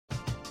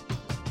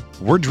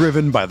We're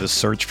driven by the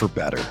search for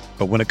better.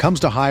 But when it comes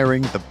to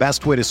hiring, the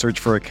best way to search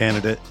for a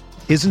candidate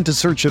isn't to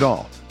search at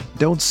all.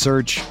 Don't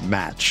search,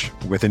 match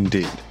with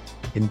Indeed.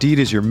 Indeed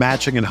is your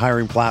matching and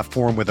hiring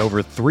platform with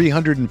over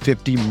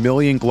 350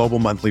 million global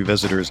monthly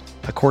visitors,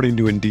 according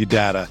to Indeed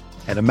data,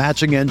 and a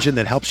matching engine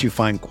that helps you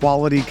find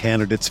quality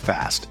candidates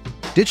fast.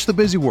 Ditch the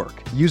busy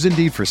work. Use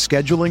Indeed for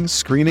scheduling,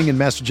 screening, and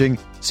messaging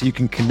so you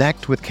can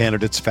connect with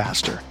candidates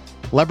faster.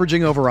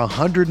 Leveraging over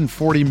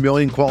 140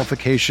 million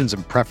qualifications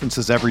and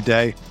preferences every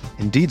day,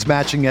 Indeed's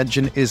matching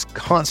engine is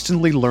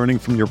constantly learning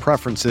from your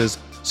preferences,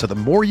 so the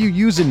more you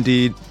use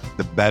Indeed,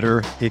 the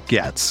better it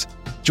gets.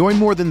 Join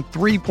more than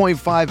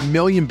 3.5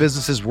 million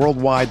businesses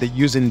worldwide that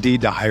use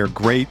Indeed to hire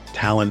great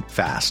talent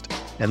fast.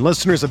 And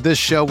listeners of this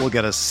show will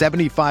get a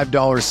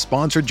 $75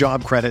 sponsored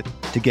job credit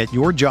to get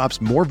your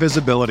jobs more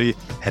visibility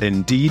at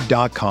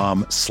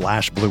Indeed.com/Blue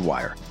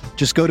Wire.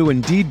 Just go to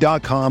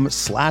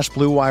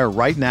Indeed.com/Blue Wire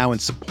right now and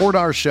support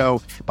our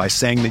show by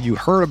saying that you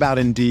heard about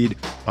Indeed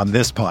on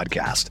this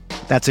podcast.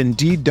 That's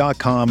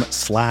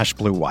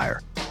Indeed.com/Blue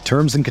Wire.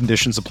 Terms and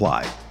conditions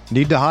apply.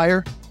 Need to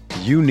hire?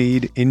 You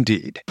need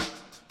Indeed.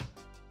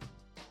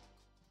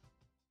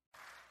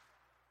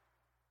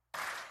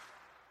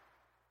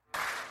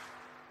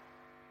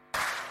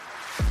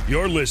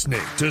 You're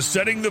listening to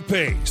Setting the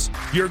Pace,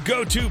 your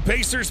go-to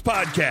Pacers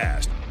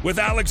podcast with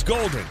Alex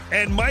Golden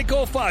and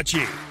Michael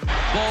Facci.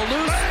 Ball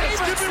loose. Lance,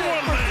 give me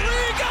one,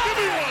 Lance. Give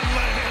me one,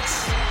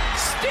 Lance.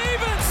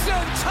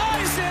 Stevenson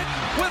ties it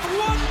with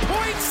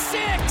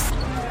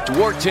 1.6.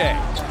 Duarte,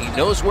 he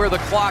knows where the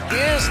clock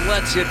is,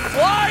 lets it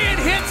fly, and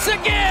hits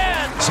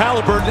again.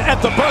 Halliburton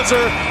at the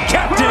buzzer.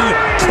 Captain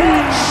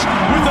Cooch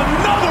with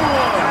another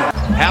one.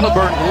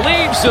 Halliburton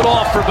leaves it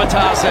off for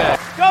Batase.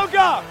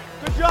 Go.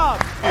 Good job.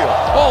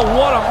 Oh,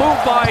 what a move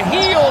by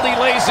Hield. He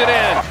lays it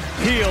in.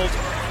 Hield.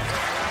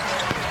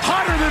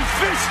 Hotter than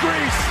fish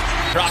grease.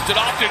 Dropped it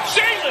off to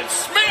Jalen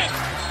Smith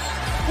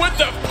with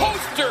the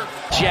poster.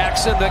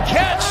 Jackson the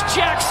catch.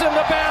 Jackson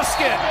the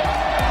basket.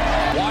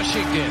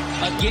 Washington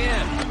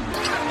again.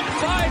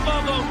 5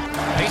 of them.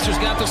 Pacers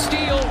got the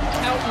steal.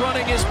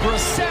 Outrunning is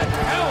Brissett.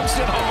 Pounds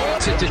it home.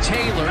 To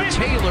Taylor.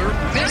 Taylor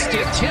missed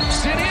it.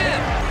 Tips it in.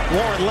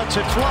 Warren lets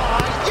it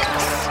fly.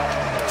 Yes!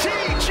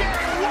 T.J.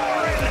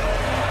 Warren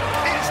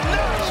is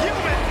not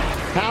human.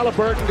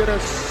 Halliburton gonna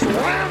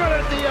slam it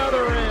at the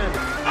other end.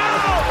 Oh,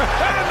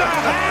 and the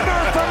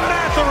hammer from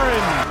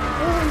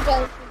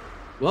Matherin.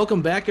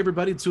 Welcome back,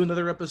 everybody, to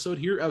another episode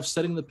here of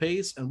Setting the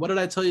Pace. And what did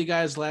I tell you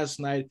guys last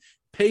night?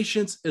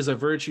 Patience is a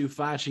virtue.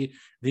 Facci,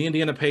 the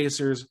Indiana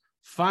Pacers,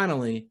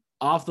 finally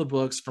off the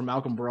books for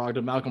Malcolm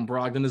Brogdon. Malcolm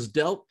Brogdon is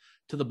dealt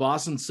to the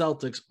Boston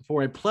Celtics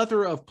for a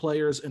plethora of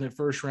players in a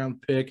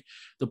first-round pick.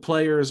 The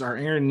players are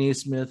Aaron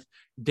Nesmith,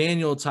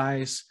 Daniel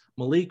Tice,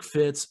 Malik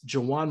Fitz,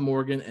 Juwan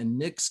Morgan, and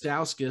Nick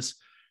Stauskas.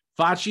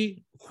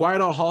 Facci,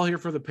 quite a haul here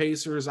for the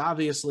Pacers.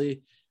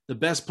 Obviously, the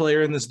best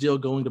player in this deal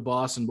going to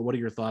Boston, but what are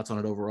your thoughts on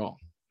it overall?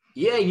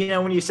 Yeah,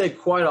 when you say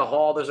quite a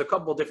haul, there's a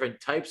couple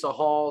different types of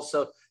hauls.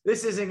 So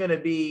this isn't going to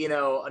be,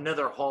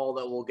 another haul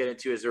that we'll get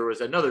into as there was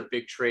another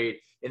big trade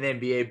in the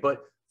NBA.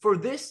 But for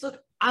this, look,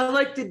 I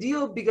like the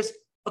deal because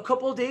a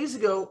couple of days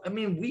ago,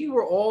 we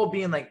were all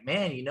being like,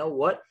 man, you know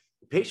what?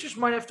 The Pacers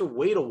might have to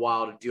wait a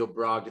while to deal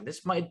Brogdon.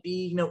 This might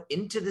be,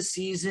 into the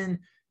season.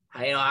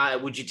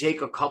 Would you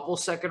take a couple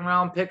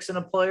second-round picks in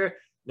a player?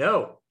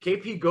 No.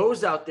 KP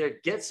goes out there,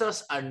 gets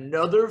us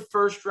another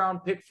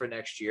first-round pick for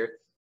next year,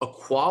 a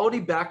quality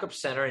backup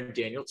center in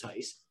Daniel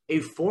Tice, a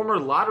former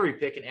lottery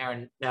pick in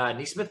Aaron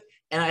Nesmith.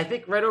 And I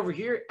think right over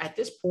here at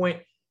this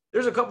point,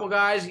 there's a couple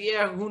guys,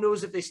 who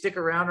knows if they stick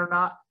around or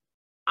not.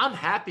 I'm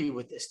happy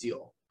with this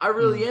deal. I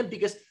really am,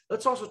 because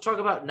let's also talk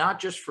about not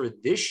just for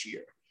this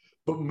year,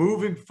 but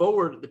moving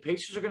forward, the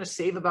Pacers are going to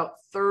save about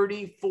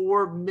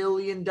 $34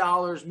 million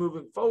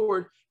moving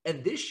forward.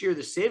 And this year,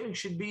 the savings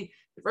should be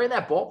right in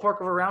that ballpark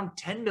of around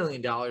 $10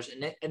 million,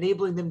 and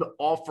enabling them to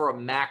offer a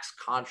max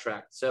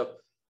contract. So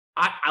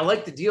I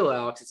like the deal,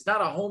 Alex. It's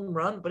not a home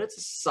run, but it's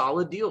a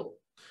solid deal.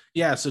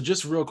 Yeah, so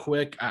just real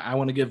quick, I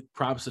want to give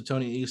props to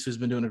Tony East, who's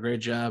been doing a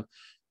great job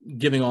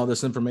giving all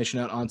this information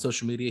out on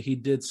social media. He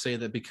did say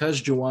that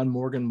because Juwan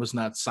Morgan was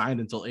not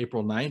signed until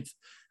April 9th,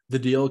 the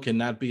deal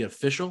cannot be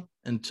official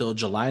until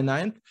July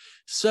 9th.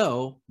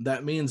 So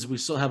that means we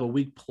still have a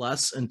week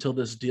plus until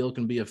this deal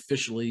can be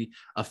officially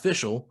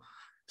official.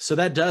 So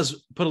that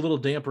does put a little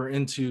damper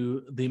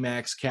into the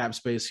max cap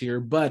space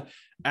here. But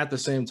at the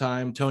same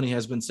time, Tony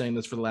has been saying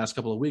this for the last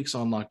couple of weeks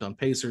on Locked On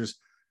Pacers.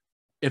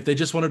 If they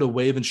just wanted to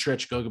waive and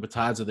stretch Goga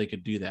Batadze, they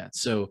could do that.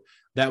 So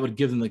that would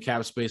give them the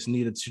cap space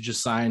needed to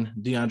just sign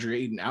DeAndre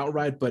Ayton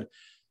outright. But,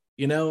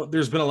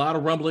 there's been a lot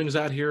of rumblings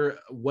out here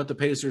what the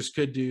Pacers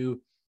could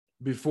do.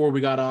 Before we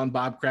got on,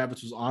 Bob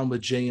Kravitz was on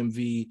with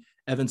JMV.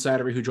 Evan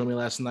Sidery, who joined me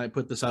last night,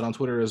 put this out on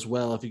Twitter as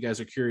well, if you guys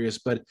are curious.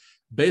 But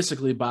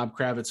basically, Bob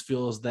Kravitz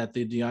feels that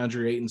the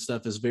DeAndre Ayton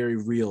stuff is very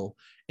real,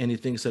 and he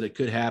thinks that it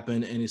could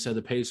happen. And he said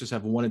the Pacers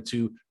have wanted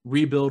to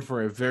rebuild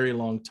for a very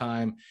long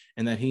time,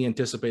 and that he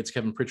anticipates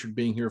Kevin Pritchard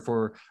being here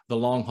for the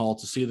long haul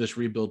to see this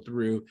rebuild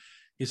through.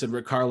 He said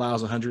Rick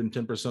Carlisle's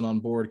 110% on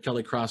board.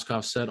 Kelly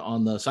Krauskopf said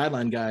on the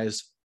Sideline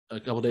Guys a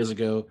couple days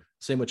ago,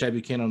 same with Chad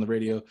Buchanan on the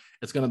radio,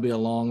 it's going to be a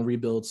long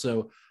rebuild.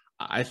 So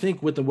I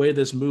think with the way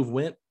this move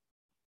went,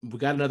 we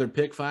got another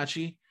pick,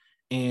 Facci,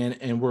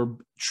 and we're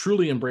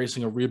truly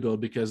embracing a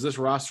rebuild because this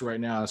roster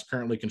right now is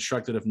currently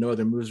constructed. If no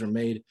other moves are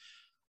made,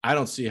 I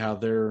don't see how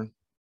they're,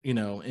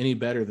 any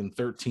better than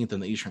 13th in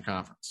the Eastern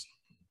Conference.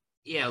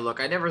 Yeah, look,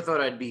 I never thought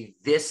I'd be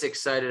this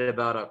excited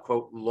about a,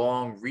 quote,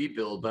 long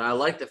rebuild, but I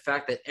like the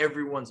fact that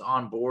everyone's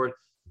on board.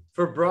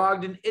 For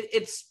Brogdon,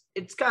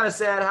 it's kind of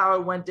sad how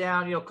it went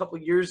down, a couple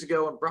of years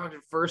ago when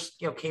Brogdon first,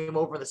 came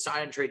over in the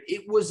sign and trade.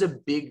 It was a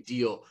big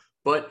deal,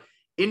 but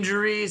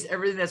injuries,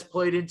 everything that's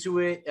played into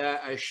it,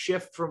 a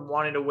shift from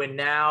wanting to win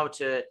now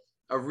to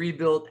a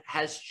rebuild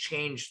has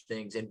changed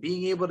things. And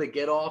being able to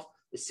get off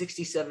the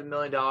 $67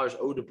 million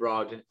owed to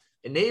Brogdon,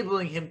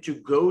 enabling him to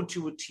go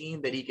to a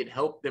team that he can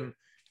help them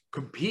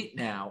compete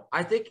now,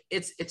 I think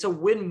it's a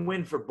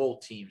win-win for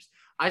both teams.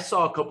 I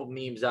saw a couple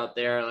memes out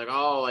there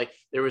like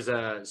there was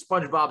a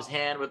SpongeBob's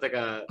hand with like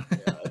a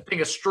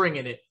thing of string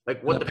in it,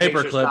 like what the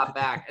Pacers got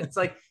back. It's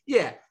like,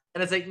 yeah.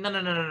 And it's like,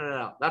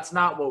 no. That's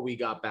not what we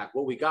got back.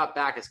 What we got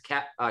back is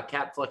cap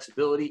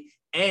flexibility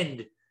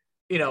and,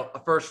 a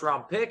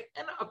first-round pick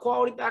and a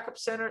quality backup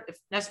center. If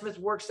Nesmith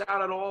works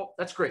out at all,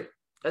 that's great.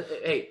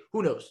 Hey,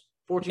 who knows?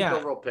 14th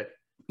overall pick.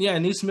 Yeah,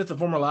 Nesmith, a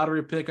former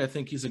lottery pick. I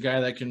think he's a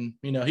guy that can,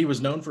 he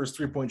was known for his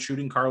three-point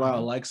shooting.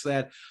 Carlisle likes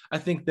that. I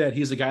think that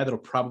he's a guy that'll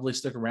probably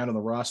stick around on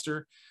the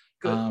roster.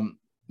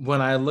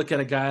 When I look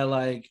at a guy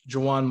like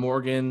Juwan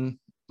Morgan,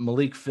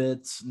 Malik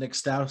Fitz, Nick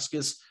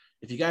Stauskas,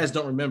 if you guys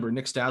don't remember,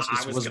 Nick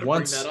Stauskas was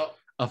once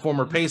a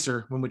former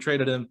Pacer when we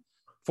traded him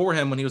for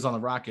him when he was on the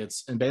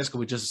Rockets. And basically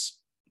we just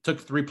took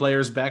 3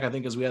 players back, I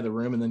think, as we had the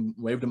room and then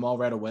waived them all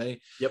right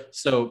away. Yep.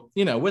 So,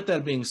 with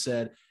that being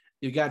said,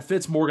 you got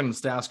Fitz, Morgan, and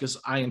Stauskas.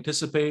 I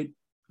anticipate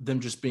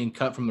them just being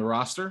cut from the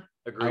roster.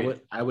 Agreed.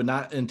 I would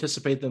not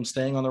anticipate them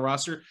staying on the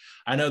roster.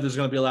 I know there's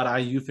going to be a lot of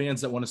IU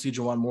fans that want to see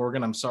Juwan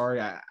Morgan. I'm sorry.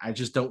 I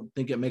just don't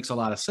think it makes a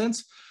lot of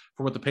sense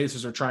for what the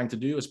Pacers are trying to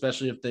do,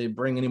 especially if they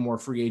bring any more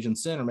free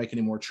agents in or make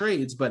any more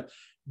trades. But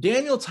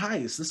Daniel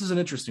Theis, this is an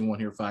interesting one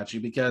here,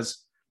 Facci,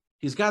 because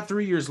he's got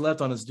 3 years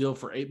left on his deal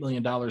for $8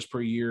 million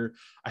per year.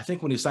 I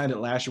think when he signed it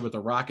last year with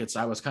the Rockets,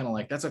 I was kind of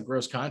like, that's a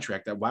gross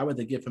contract. Why would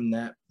they give him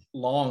that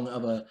long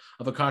of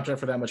a contract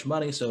for that much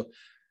money? So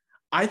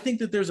I think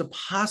that there's a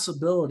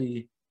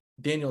possibility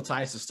Daniel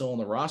Theis is still on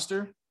the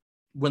roster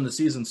when the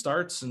season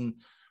starts and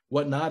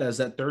whatnot as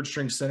that third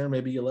string center.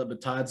 Maybe you let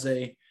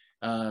Batadze,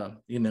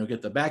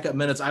 get the backup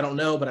minutes. I don't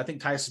know, but I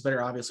think Theis is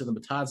better obviously than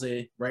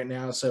Batadze right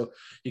now. So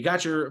you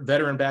got your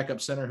veteran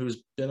backup center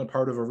who's been a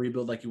part of a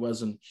rebuild like he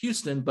was in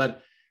Houston,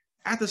 but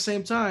at the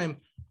same time,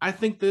 I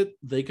think that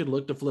they could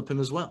look to flip him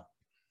as well.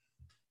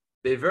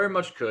 They very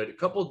much could. A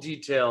couple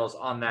details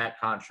on that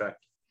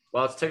contract.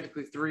 While it's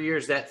technically 3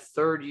 years, that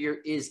third year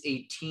is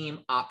a team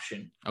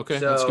option. Okay,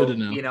 so, that's good to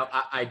know.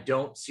 I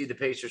don't see the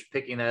Pacers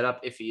picking that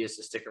up if he is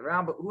to stick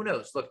around, but who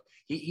knows? Look,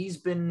 he's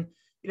been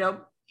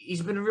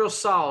real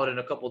solid in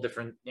a couple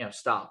different,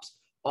 stops.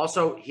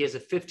 Also, he has a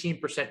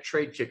 15%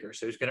 trade kicker,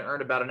 so he's going to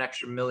earn about an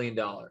extra $1 million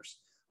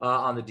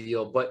on the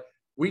deal. But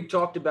we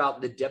talked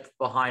about the depth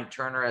behind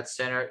Turner at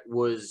center. It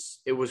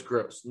was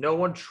gross. No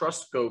one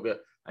trusts Goga.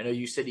 I know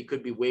you said he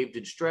could be waived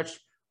and stretched.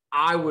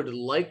 I would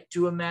like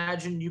to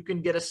imagine you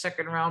can get a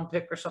second-round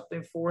pick or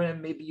something for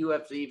him. Maybe you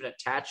have to even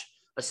attach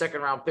a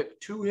second-round pick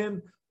to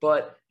him.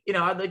 But,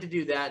 I'd like to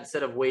do that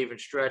instead of waive and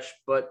stretch.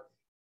 But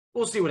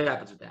we'll see what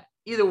happens with that.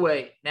 Either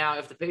way, now,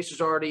 if the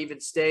Pacers already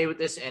even stay with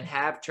this and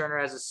have Turner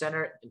as a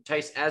center and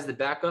Theis as the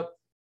backup,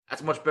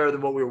 that's much better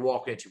than what we were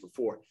walking into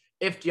before.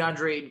 If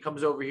DeAndre Ayton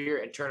comes over here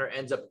and Turner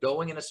ends up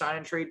going in a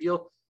sign-and-trade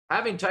deal,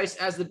 having Theis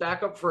as the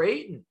backup for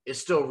Ayton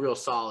is still real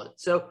solid.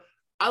 So,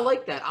 I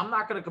like that. I'm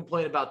not going to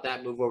complain about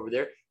that move over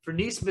there. For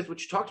Nesmith,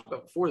 which you talked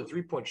about before, the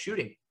three-point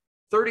shooting,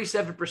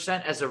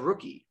 37% as a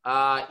rookie.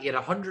 He had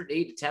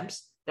 108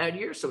 attempts that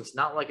year, so it's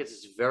not like it's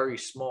this very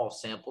small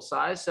sample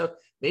size. So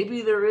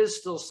maybe there is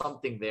still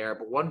something there.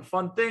 But one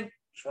fun thing,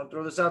 just want to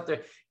throw this out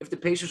there, if the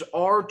Pacers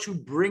are to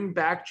bring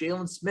back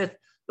Jalen Smith,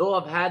 they'll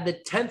have had the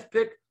 10th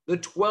pick, the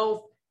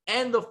 12th,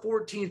 and the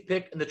 14th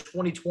pick in the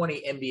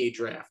 2020 NBA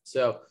draft.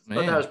 So I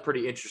thought that was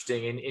pretty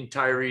interesting in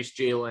Tyrese,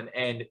 Jalen,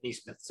 and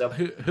Nesmith. So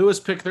who was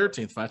picked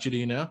 13th, Facci? Do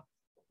you know?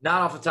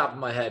 Not off the top of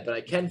my head, but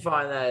I can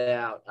find that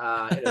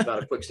out in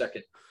about a quick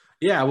second.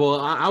 Yeah, well,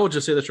 I would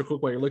just say this real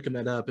quick while you're looking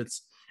that up.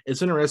 It's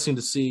interesting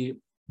to see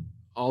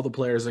all the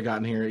players that got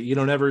in here. You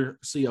don't ever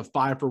see a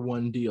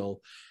 5-for-1 deal,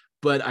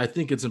 but I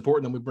think it's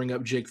important that we bring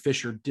up Jake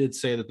Fisher did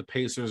say that the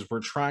Pacers were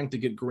trying to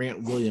get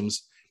Grant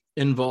Williams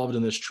involved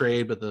in this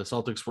trade, but the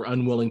Celtics were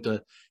unwilling to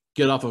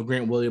get off of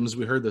Grant Williams.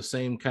 We heard the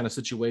same kind of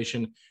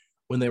situation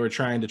when they were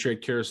trying to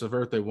trade Karis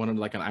LeVert. They wanted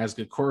like an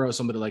Isaac Okoro,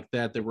 somebody like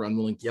that. They were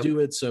unwilling to do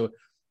it. So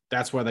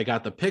that's why they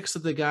got the picks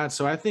that they got.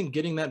 So I think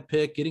getting that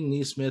pick, getting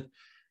Nesmith,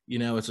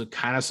 it's a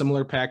kind of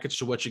similar package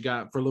to what you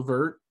got for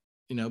LeVert,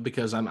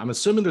 because I'm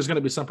assuming there's going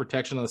to be some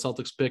protection on the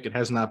Celtics pick. It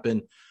has not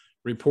been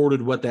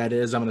reported what that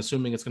is. I'm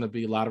assuming it's going to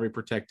be lottery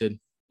protected.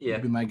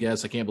 would be my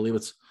guess. I can't believe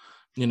it's,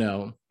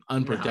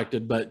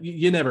 unprotected, but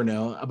you never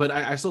know. But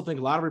I still think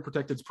lottery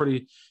protected is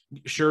pretty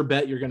sure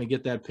bet you're going to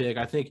get that pick.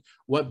 I think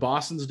what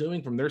Boston's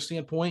doing from their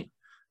standpoint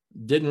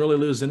didn't really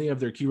lose any of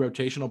their key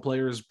rotational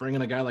players,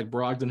 bringing a guy like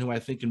Brogdon, who I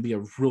think can be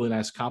a really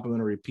nice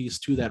complementary piece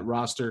to that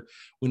roster.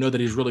 We know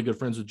that he's really good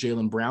friends with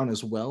Jaylen Brown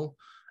as well,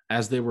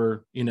 as they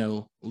were,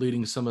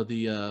 leading some of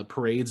the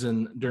parades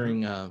and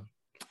during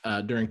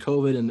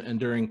COVID and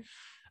during,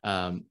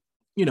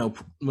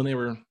 when they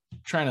were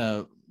trying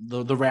to,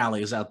 the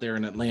rallies out there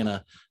in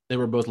Atlanta, they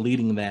were both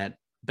leading that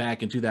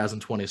back in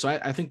 2020. So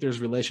I think there's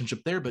a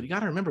relationship there, but you got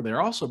to remember,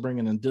 they're also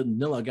bringing in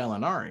Danilo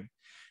Gallinari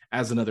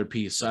as another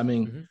piece. So, I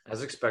mean,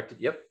 as expected.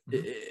 Yep.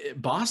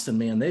 Boston,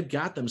 man, they've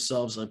got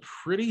themselves a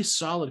pretty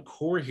solid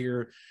core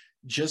here,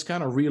 just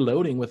kind of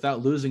reloading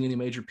without losing any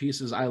major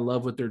pieces. I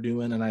love what they're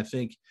doing. And I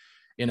think,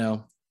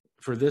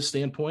 for this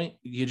standpoint,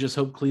 you just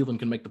hope Cleveland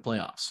can make the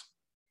playoffs.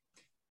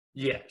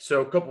 Yeah.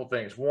 So a couple of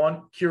things.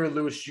 One, Kira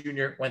Lewis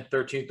Jr. went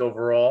 13th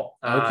overall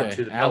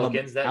to the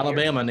Pelicans.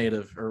 Alabama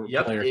native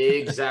player.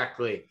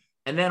 Exactly.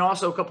 And then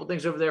also a couple of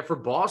things over there for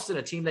Boston,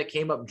 a team that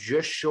came up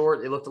just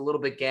short. They looked a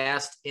little bit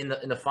gassed in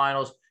the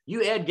finals.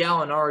 You add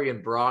Gallinari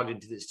and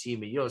Brogdon to this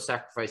team, and you don't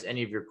sacrifice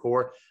any of your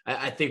core.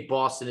 I think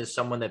Boston is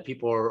someone that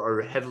people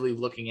are heavily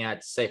looking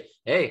at to say,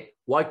 hey,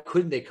 why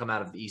couldn't they come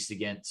out of the East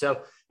again?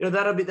 So,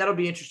 that'll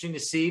be interesting to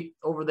see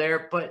over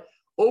there. But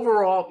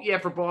overall,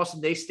 for Boston,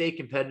 they stay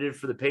competitive.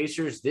 For the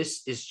Pacers,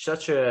 this is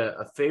such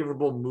a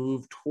favorable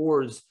move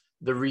towards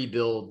the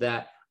rebuild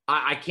that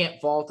I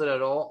can't fault it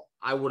at all.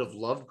 I would have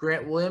loved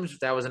Grant Williams if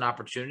that was an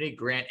opportunity,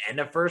 Grant and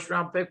a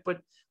first-round pick, but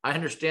I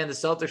understand the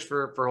Celtics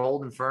for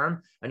holding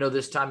firm. I know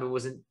this time it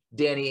wasn't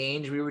Danny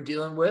Ainge we were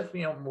dealing with,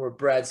 more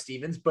Brad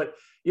Stevens, but,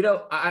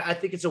 I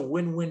think it's a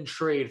win-win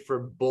trade for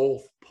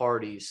both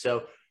parties.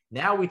 So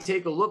now we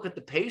take a look at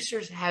the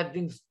Pacers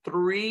having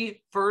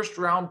 3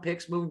 first-round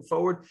picks moving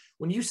forward.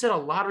 When you said a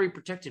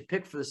lottery-protected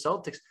pick for the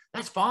Celtics,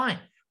 that's fine.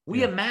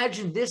 We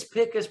imagine this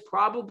pick is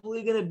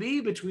probably going to be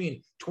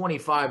between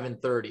 25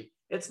 and 30.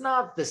 It's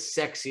not the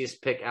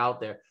sexiest pick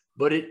out there,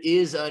 but it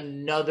is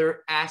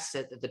another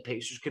asset that the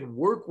Pacers can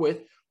work with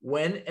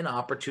when an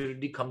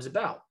opportunity comes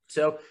about.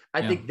 So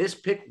I think this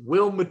pick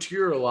will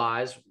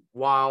materialize,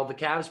 while the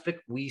Cavs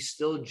pick, we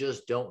still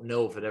just don't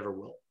know if it ever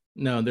will.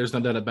 No, there's no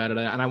doubt about it.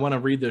 And I want to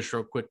read this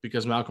real quick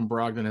because Malcolm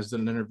Brogdon has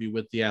done an interview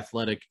with The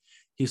Athletic.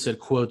 He said,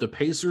 quote, "The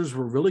Pacers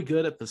were really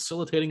good at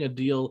facilitating a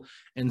deal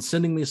and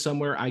sending me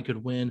somewhere I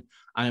could win.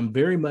 I am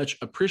very much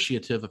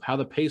appreciative of how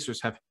the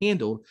Pacers have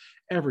handled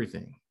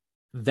everything."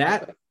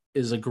 That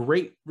is a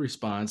great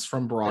response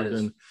from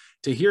Brogdon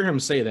to hear him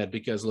say that,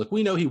 because look,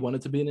 we know he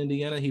wanted to be in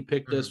Indiana. He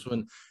picked us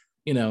when,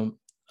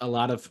 a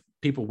lot of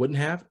people wouldn't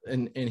have,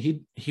 and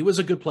he was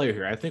a good player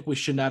here. I think we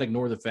should not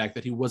ignore the fact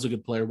that he was a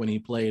good player when he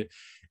played.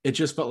 It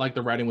just felt like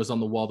the writing was on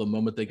the wall the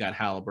moment they got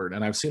Halliburton.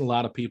 And I've seen a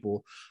lot of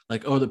people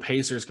like, oh, the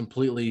Pacers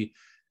completely,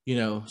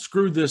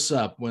 screwed this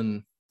up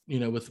when,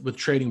 with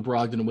trading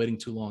Brogdon and waiting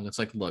too long. It's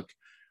like, look,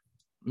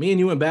 me and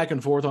you went back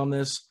and forth on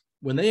this.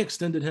 When they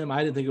extended him,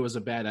 I didn't think it was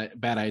a bad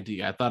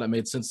idea. I thought it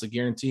made sense to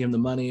guarantee him the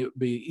money. It would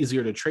be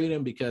easier to trade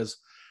him because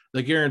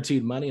the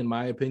guaranteed money, in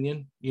my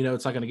opinion,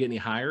 it's not going to get any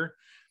higher.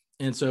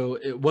 And so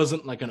it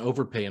wasn't like an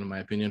overpay, in my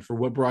opinion, for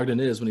what Brogdon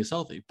is when he's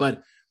healthy.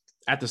 But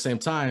at the same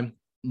time,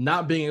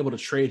 not being able to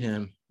trade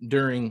him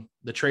during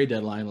the trade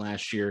deadline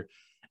last year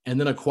and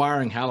then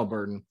acquiring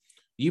Halliburton,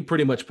 you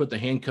pretty much put the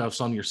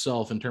handcuffs on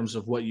yourself in terms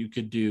of what you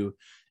could do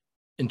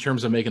in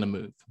terms of making a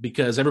move,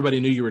 because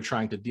everybody knew you were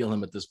trying to deal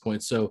him at this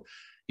point. So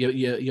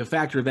you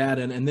factor that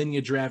in, and then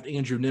you draft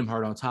Andrew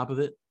Nembhard on top of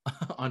it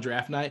on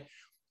draft night.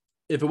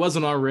 If it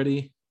wasn't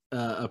already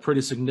a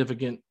pretty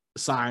significant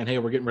sign, hey,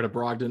 we're getting rid of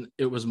Brogdon,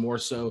 it was more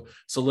so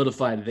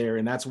solidified there.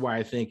 And that's why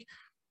I think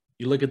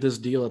you look at this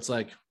deal, it's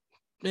like,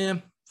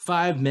 man,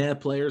 5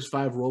 players,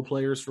 5 role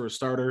players for a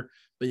starter,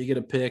 but you get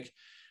a pick.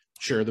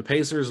 Sure, the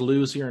Pacers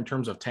lose here in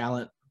terms of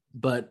talent,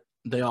 but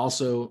they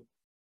also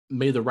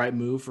made the right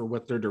move for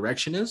what their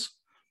direction is.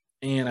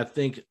 And I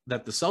think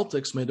that the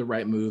Celtics made the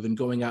right move in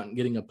going out and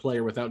getting a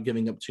player without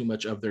giving up too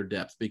much of their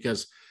depth,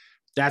 because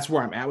that's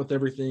where I'm at with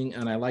everything.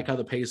 And I like how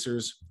the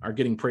Pacers are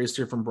getting praised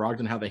here from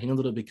Brogdon, how they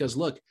handled it, because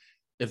look,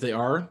 if they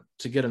are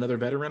to get another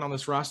veteran on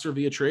this roster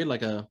via trade,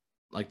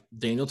 like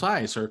Daniel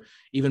Tice or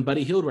even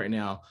Buddy Hield right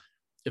now,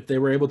 if they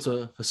were able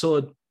to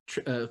facilitate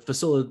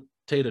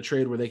a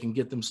trade where they can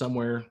get them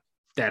somewhere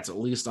that's at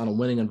least on a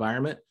winning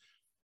environment,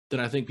 then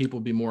I think people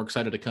would be more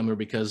excited to come here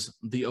because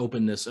the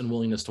openness and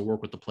willingness to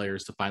work with the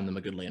players to find them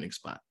a good landing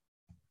spot.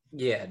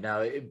 Yeah,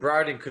 no,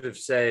 Brogdon could have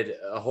said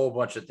a whole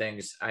bunch of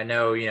things. I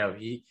know,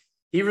 he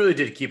really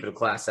did keep it a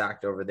class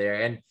act over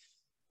there. And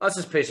us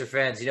as Pacer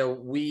fans,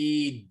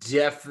 we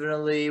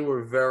definitely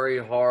were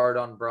very hard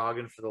on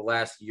Brogdon for the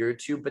last year or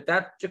two, but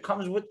that just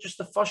comes with just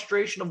the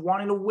frustration of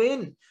wanting to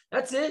win.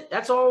 That's it.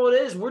 That's all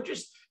it is. We're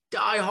just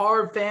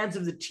diehard fans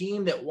of the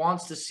team that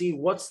wants to see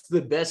what's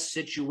the best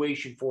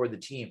situation for the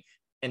team.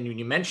 And when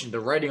you mentioned the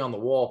writing on the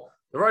wall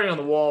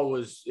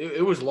was,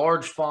 it was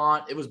large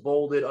font, it was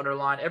bolded,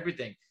 underlined,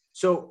 everything.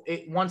 So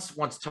once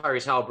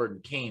Tyrese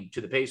Halliburton came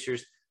to the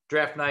Pacers,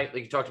 draft night,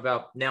 like you talked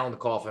about, nail in the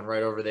coffin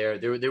right over there.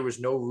 There was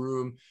no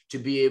room to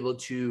be able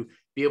to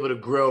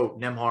grow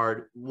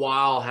Nembhard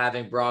while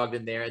having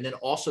Brogdon there, and then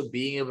also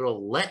being able to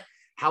let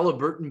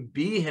Halliburton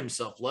be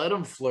himself, let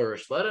him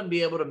flourish, let him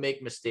be able to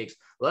make mistakes,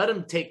 let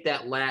him take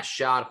that last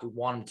shot if we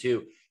want him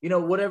to.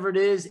 Whatever it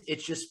is,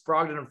 it's just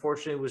Brogdon,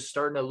 unfortunately, was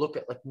starting to look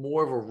at like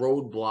more of a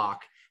roadblock,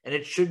 and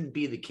it shouldn't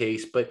be the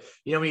case. But,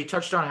 when you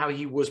touched on how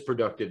he was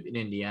productive in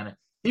Indiana,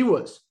 he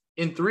was.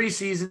 In 3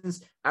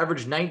 seasons,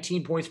 averaged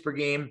 19 points per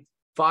game,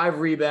 5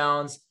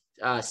 rebounds,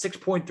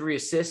 6.3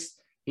 assists.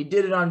 He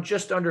did it on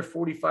just under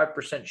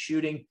 45%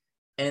 shooting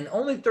and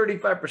only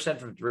 35%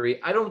 from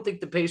 3. I don't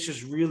think the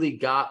Pacers really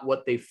got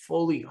what they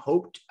fully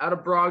hoped out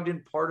of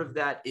Brogdon. Part of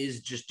that is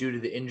just due to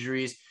the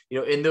injuries.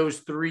 In those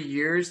 3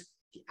 years,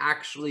 he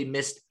actually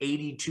missed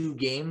 82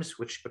 games,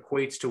 which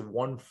equates to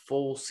 1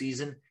 full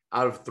season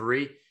out of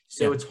 3.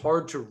 So It's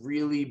hard to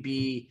really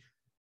be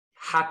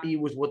happy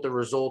with what the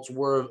results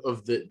were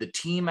of the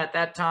team at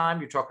that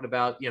time. You're talking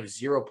about,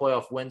 0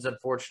 playoff wins,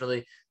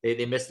 unfortunately.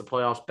 They missed the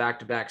playoffs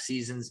back-to-back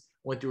seasons,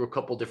 went through a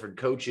couple different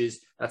coaches.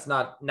 That's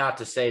not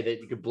to say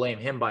that you could blame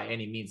him by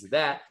any means of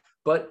that,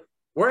 but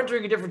we're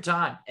entering a different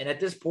time. And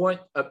at this point,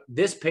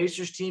 this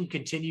Pacers team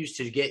continues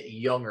to get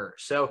younger.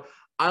 So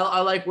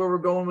I like where we're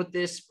going with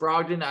this.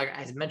 Brogdon,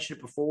 I mentioned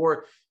it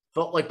before,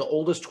 felt like the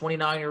oldest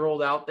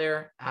 29-year-old out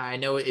there. I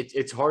know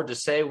it's hard to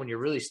say when you're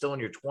really still in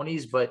your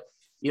 20s, but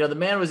the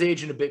man was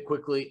aging a bit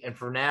quickly. And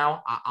for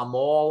now, I'm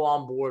all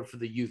on board for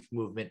the youth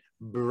movement.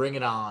 Bring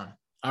it on.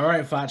 All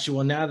right, Facci.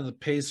 Well, now that the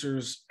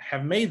Pacers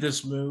have made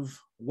this move,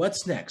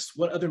 what's next?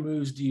 What other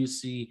moves do you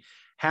see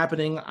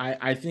happening?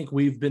 I think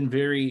we've been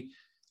very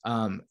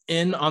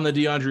in on the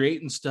DeAndre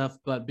Ayton stuff,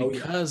 but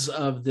because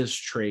of this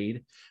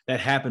trade that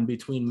happened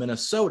between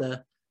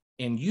Minnesota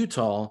and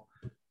Utah,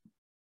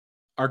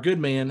 our good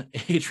man,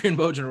 Adrian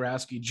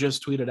Wojnarowski,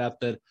 just tweeted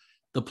out that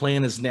the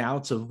plan is now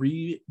to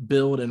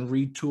rebuild and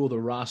retool the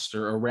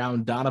roster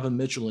around Donovan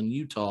Mitchell in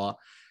Utah.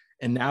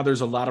 And now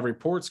there's a lot of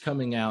reports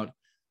coming out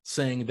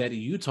saying that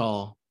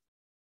Utah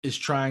is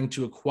trying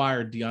to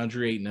acquire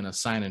DeAndre Ayton in a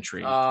sign and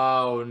trade.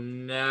 Oh,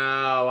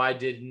 no, I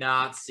did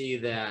not see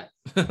that.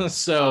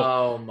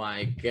 Oh,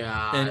 my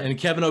God. And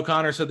Kevin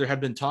O'Connor said there had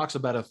been talks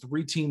about a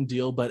 3-team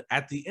deal, but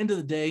at the end of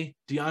the day,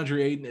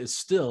 DeAndre Ayton is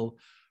still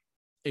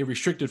a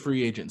restricted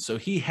free agent. So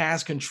he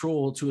has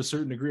control to a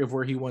certain degree of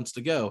where he wants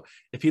to go.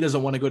 If he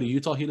doesn't want to go to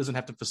Utah, he doesn't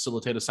have to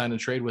facilitate a sign and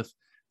trade with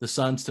the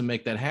Suns to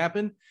make that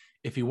happen.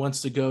 If he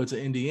wants to go to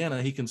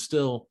Indiana, he can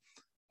still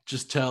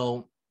just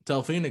tell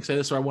Phoenix, hey,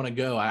 this is where I want to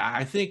go.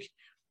 I think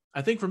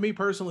for me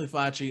personally,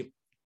 Facci,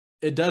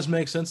 it does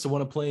make sense to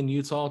want to play in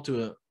Utah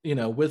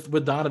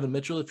with Donovan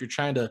Mitchell if you're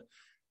trying to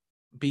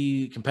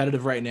be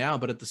competitive right now.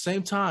 But at the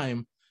same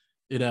time,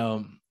 it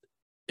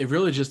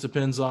really just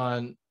depends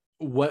on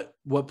what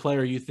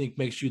player you think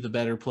makes you the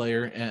better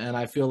player. And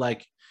I feel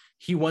like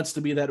he wants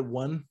to be that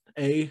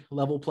 1A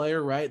level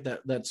player, right?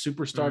 That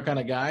superstar kind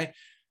of guy.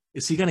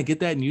 Is he going to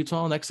get that in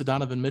Utah next to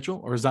Donovan Mitchell,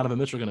 or is Donovan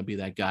Mitchell going to be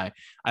that guy?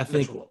 I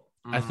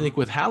think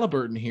with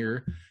Halliburton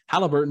here,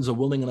 Halliburton's a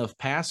willing enough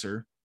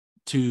passer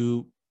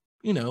to,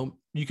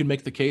 you can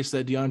make the case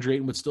that DeAndre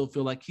Ayton would still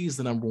feel like he's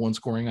the number 1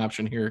 scoring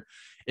option here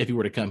if he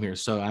were to come here.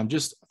 So I'm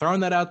just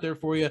throwing that out there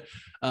for you.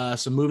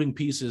 Some moving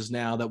pieces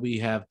now that we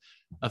have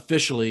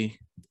officially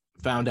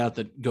found out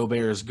that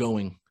Gobert is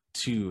going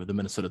to the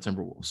Minnesota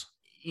Timberwolves.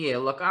 Yeah,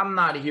 look, I'm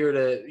not here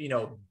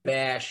to,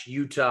 bash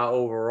Utah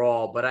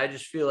overall, but I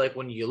just feel like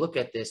when you look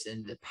at this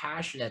and the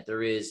passion that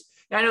there is,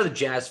 I know the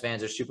Jazz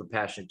fans are super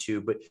passionate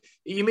too, but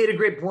you made a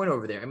great point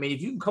over there. I mean,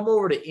 if you can come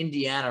over to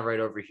Indiana right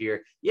over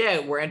here, yeah,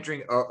 we're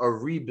entering a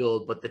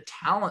rebuild, but the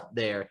talent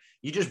there,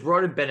 you just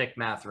brought in Bennett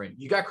Mathurin,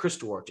 you got Chris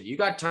Duarte, you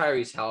got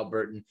Tyrese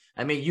Halliburton.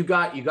 I mean, you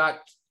got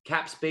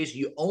cap space,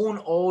 you own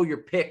all your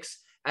picks.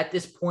 At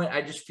this point,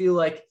 I just feel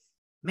like,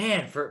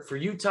 man, for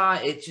Utah,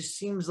 it just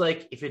seems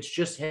like if it's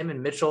just him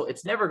and Mitchell,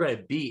 it's never going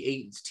to be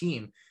Ayton's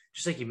team,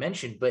 just like you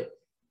mentioned. But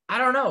I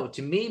don't know.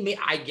 To me,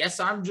 I guess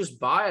I'm just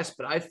biased,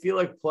 but I feel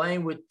like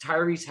playing with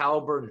Tyrese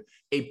Halliburton,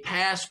 a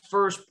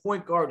pass-first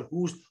point guard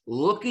who's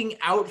looking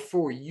out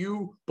for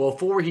you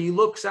before he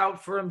looks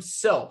out for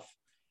himself,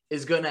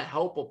 is going to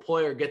help a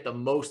player get the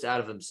most out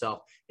of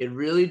himself. It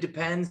really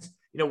depends,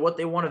 what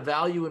they want to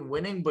value in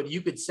winning. But you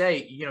could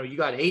say, you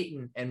got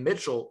Ayton and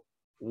Mitchell.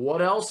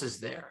 What else is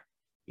there?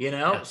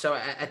 Yeah. So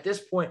at this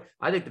point,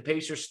 I think the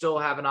Pacers still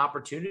have an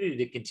opportunity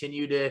to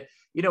continue to,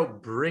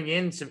 bring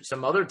in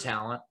some other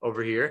talent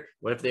over here.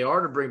 What if they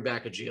are to bring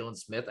back a Jalen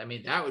Smith? I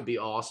mean, that would be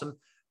awesome.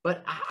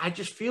 But I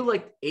just feel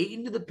like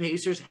Ayton to the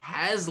Pacers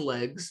has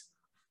legs.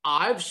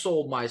 I've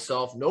sold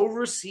myself. No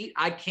receipt.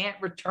 I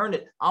can't return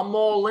it. I'm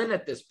all in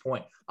at this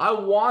point. I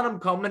want him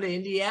coming to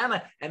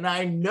Indiana, and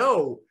I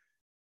know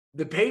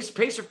the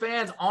Pacer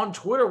fans on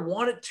Twitter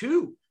want it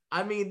too.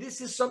 I mean,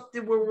 this is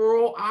something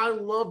where I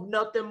love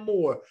nothing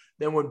more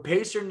than when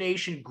Pacer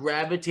Nation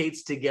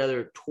gravitates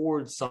together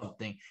towards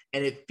something,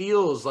 and it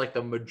feels like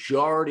the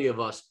majority of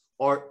us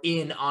are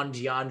in on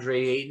DeAndre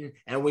Ayton,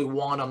 and we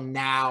want him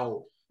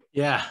now.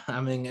 Yeah, I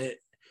mean,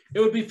 it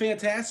would be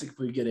fantastic if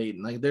we get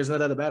Ayton. Like, there's no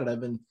doubt about it. I've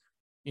been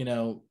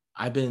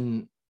I've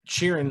been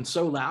cheering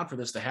so loud for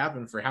this to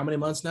happen for how many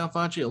months now,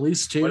 Facci? At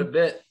least 2. What a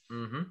bit.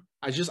 Mm-hmm.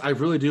 I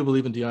really do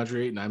believe in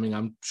DeAndre Ayton. I mean,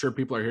 I'm sure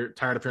people are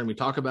tired of hearing me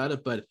talk about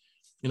it, but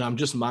I'm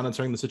just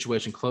monitoring the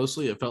situation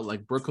closely. It felt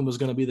like Brooklyn was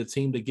going to be the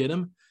team to get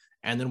him.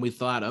 And then we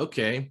thought,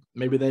 okay,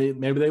 maybe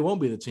they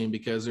won't be the team,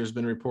 because there's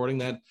been reporting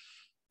that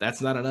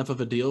that's not enough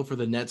of a deal for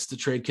the Nets to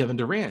trade Kevin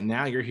Durant.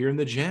 Now you're hearing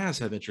the Jazz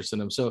have interest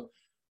in him. So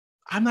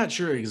I'm not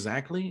sure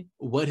exactly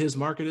what his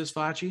market is,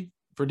 Facci,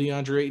 for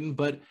DeAndre Ayton,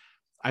 but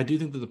I do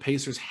think that the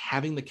Pacers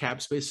having the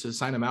cap space to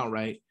sign him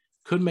outright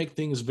could make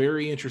things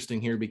very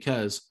interesting here,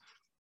 because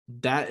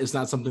that is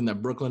not something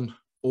that Brooklyn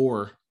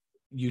or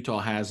Utah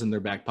has in their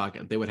back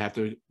pocket. They would have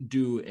to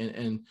do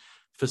and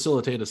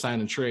facilitate a sign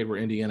and trade where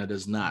Indiana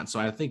does not. So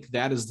I think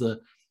that is the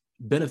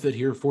benefit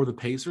here for the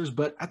Pacers.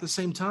 But at the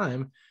same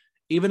time,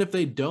 even if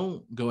they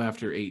don't go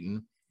after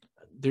Ayton,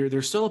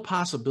 there's still a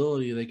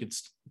possibility they could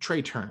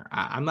trade Turner.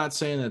 I'm not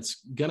saying that's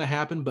going to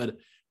happen, but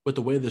with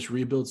the way this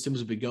rebuild seems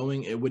to be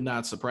going, it would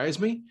not surprise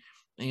me.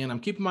 And I'm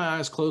keeping my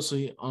eyes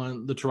closely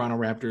on the Toronto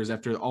Raptors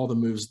after all the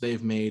moves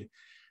they've made.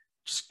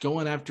 Just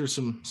going after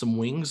some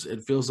wings.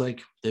 It feels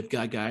like they've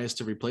got guys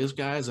to replace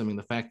guys. I mean,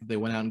 the fact that they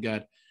went out and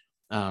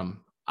got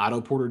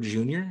Otto Porter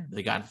Jr.,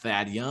 they got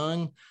Thad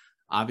Young.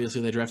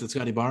 Obviously, they drafted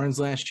Scotty Barnes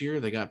last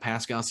year. They got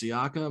Pascal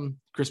Siakam,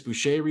 Chris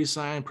Boucher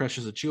re-signed,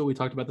 Precious Achiuwa. We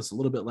talked about this a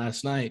little bit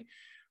last night.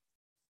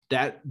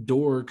 That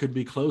door could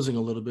be closing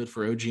a little bit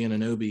for OG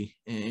Anunoby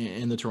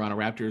in the Toronto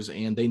Raptors,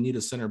 and they need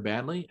a center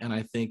badly. And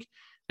I think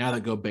now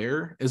that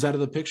Gobert is out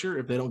of the picture,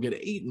 if they don't get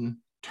Ayton,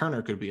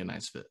 Turner could be a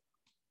nice fit.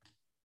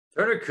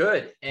 Turner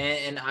could,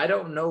 and I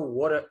don't know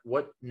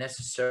what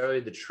necessarily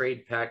the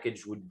trade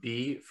package would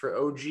be for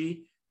OG.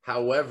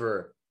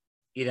 However,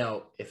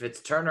 if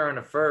it's Turner in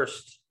a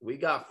first, we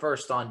got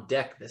first on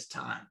deck this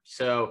time.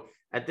 So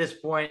at this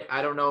point,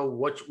 I don't know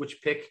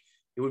which pick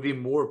it would be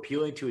more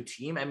appealing to a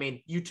team. I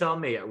mean, you tell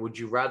me, would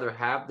you rather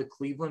have the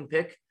Cleveland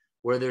pick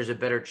where there's a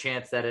better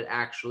chance that it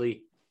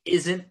actually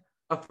isn't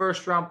a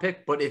first round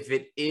pick, but if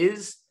it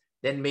is,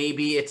 then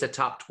maybe it's a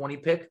top 20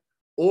 pick?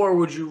 Or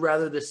would you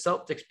rather the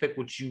Celtics pick,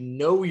 which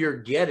you're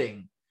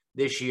getting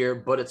this year,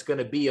 but it's going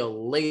to be a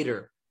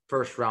later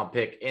first round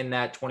pick in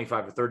that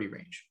 25 or 30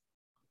 range?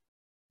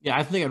 Yeah,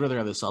 I think I'd rather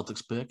have the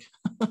Celtics pick.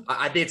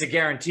 I think it's a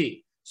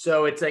guarantee.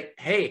 So it's like,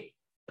 hey,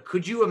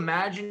 could you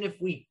imagine if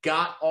we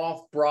got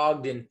off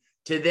Brogdon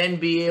to then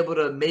be able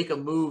to make a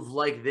move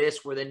like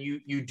this, where then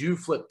you do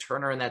flip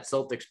Turner and that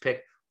Celtics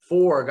pick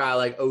for a guy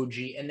like OG,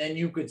 and then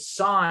you could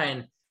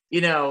sign –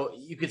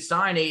 you could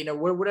sign Ayton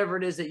or whatever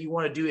it is that you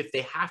want to do if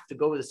they have to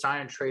go with the sign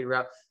and trade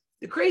route.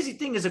 The crazy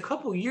thing is, a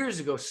couple years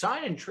ago,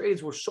 sign and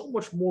trades were so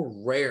much more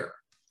rare.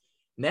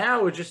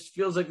 Now it just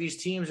feels like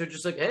these teams are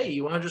just like, hey,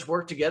 you want to just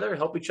work together,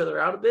 help each other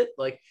out a bit?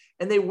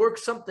 And they work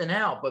something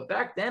out. But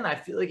back then, I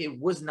feel like it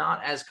was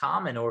not as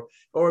common, or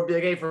be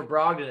like, hey, for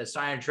Brogdon, a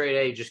sign and trade,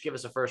 hey, just give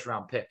us a first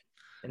round pick,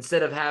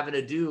 instead of having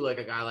to do like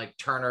a guy like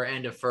Turner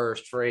and a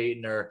first for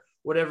Ayton, or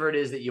whatever it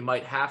is that you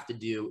might have to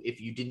do if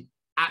you didn't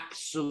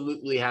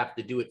absolutely have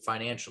to do it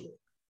financially.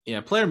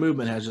 Yeah, player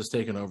movement has just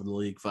taken over the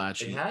league,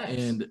 Facci. It has.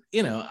 And,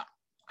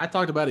 I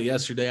talked about it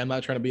yesterday. I'm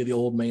not trying to be the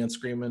old man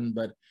screaming,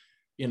 but,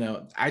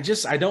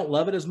 I don't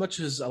love it as much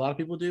as a lot of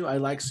people do. I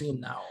like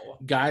seeing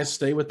guys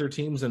stay with their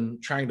teams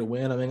and trying to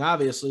win. I mean,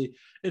 obviously,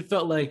 it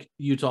felt like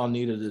Utah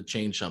needed to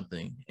change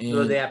something. And,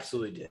 well, they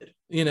absolutely did.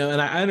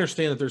 And I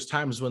understand that there's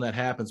times when that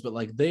happens, but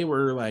were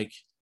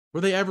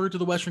they ever to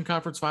the Western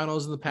Conference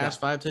Finals in the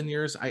past 5-10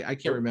 years? I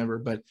can't remember,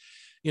 but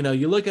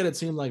you look at it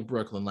seemed like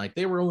Brooklyn, like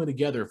they were only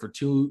together for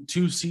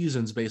two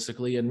seasons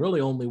basically, and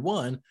really only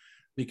one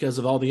because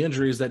of all the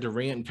injuries that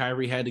Durant and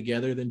Kyrie had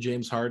together, then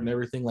James Harden and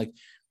everything. Like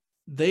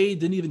they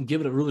didn't even give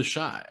it a really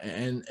shot,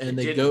 and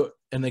they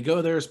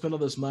go there, spend all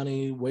this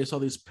money, waste all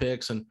these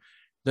picks, and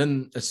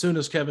then as soon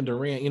as Kevin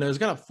Durant, he's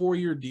got a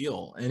 4-year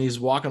deal and he's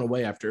walking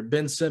away after it.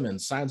 Ben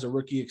Simmons signs a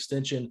rookie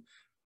extension,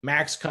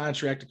 max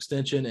contract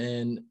extension,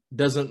 and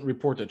doesn't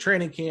report to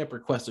training camp,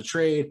 request a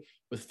trade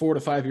with 4 to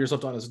 5 years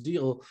left on his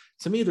deal.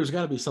 To me, there's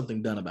got to be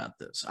something done about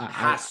this.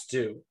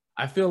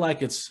 I feel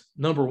like it's,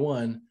 number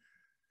one,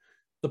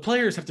 the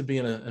players have to be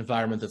in an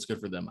environment that's good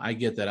for them. I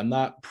get that. I'm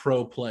not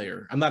pro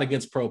player. I'm not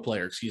against pro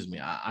player. Excuse me.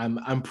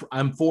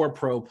 I'm for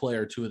pro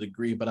player to a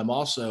degree, but I'm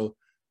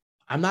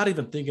not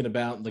even thinking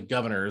about the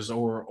governors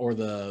or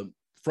the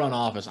front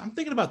office. I'm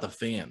thinking about the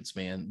fans,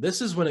 man.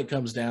 This is when it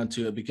comes down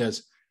to it,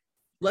 because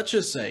let's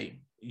just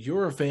say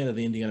you're a fan of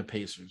the Indiana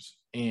Pacers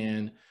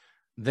and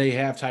they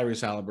have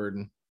Tyrese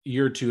Halliburton,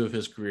 year 2 of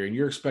his career, and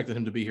you're expecting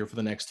him to be here for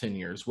the next 10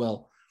 years.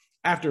 Well,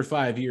 after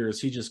 5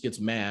 years, he just gets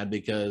mad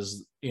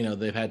because,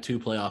 they've had 2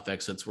 playoff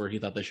exits where he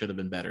thought they should have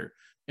been better,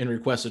 and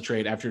requests a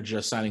trade after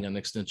just signing an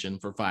extension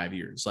for 5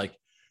 years. Like,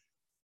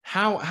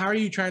 how are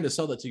you trying to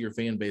sell that to your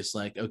fan base?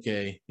 Like,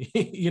 okay,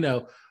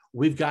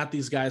 we've got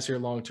these guys here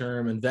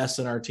long-term, invest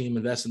in our team,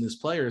 invest in these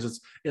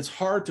players. It's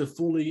hard to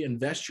fully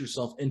invest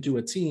yourself into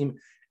a team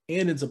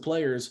and into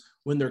players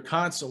when they're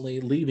constantly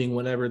leaving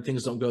whenever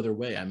things don't go their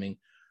way. I mean,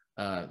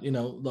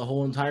 the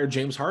whole entire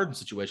James Harden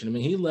situation. I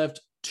mean, he left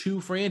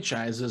 2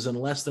 franchises in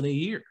less than a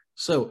year.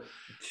 So,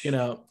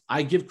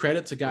 I give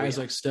credit to guys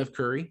like Steph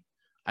Curry.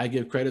 I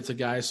give credit to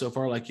guys so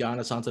far like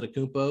Giannis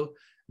Antetokounmpo.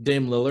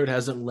 Dame Lillard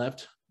hasn't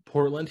left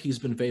Portland. He's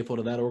been faithful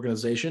to that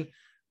organization.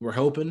 We're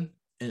hoping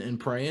and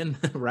praying,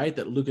 right,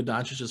 that Luka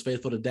Doncic is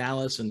faithful to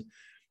Dallas and,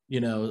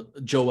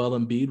 Joel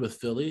Embiid with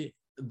Philly.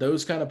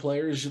 Those kind of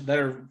players that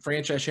are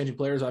franchise-changing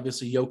players,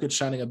 obviously Jokic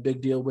signing a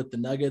big deal with the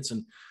Nuggets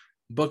and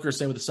Booker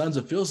same with the Suns.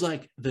 It feels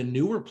like the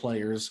newer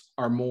players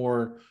are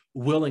more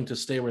willing to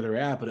stay where they're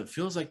at, but it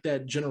feels like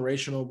that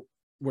generational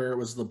where it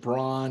was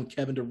LeBron,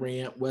 Kevin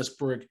Durant,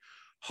 Westbrook,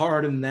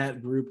 Harden,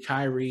 that group,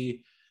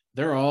 Kyrie,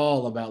 they're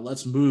all about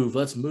let's move,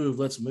 let's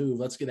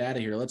get out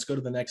of here, let's go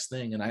to the next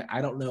thing. And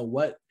I don't know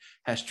what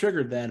has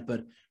triggered that,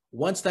 but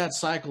once that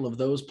cycle of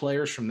those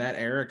players from that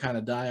era kind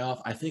of die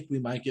off, I think we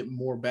might get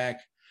more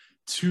back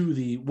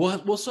to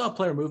we'll still have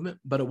player movement,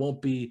 but it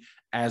won't be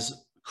as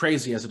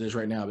crazy as it is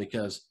right now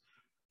because,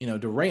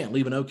 Durant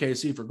leaving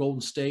OKC for Golden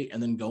State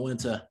and then going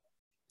to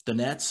the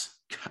Nets,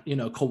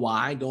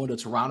 Kawhi going to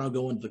Toronto,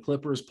 going to the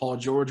Clippers, Paul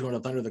George going to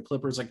Thunder, the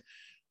Clippers, like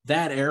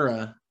that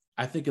era,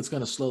 I think it's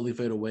going to slowly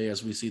fade away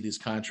as we see these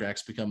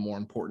contracts become more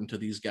important to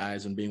these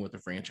guys and being with the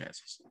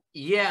franchises.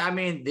 Yeah, I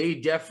mean, they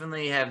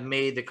definitely have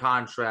made the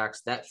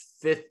contracts. That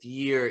 5th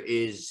year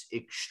is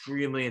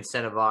extremely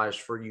incentivized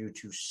for you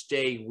to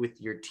stay with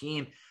your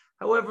team.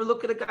 However,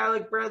 look at a guy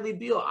like Bradley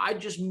Beal. I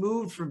just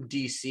moved from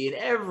DC and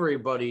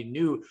everybody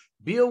knew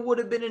Beal would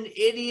have been an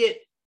idiot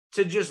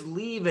to just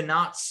leave and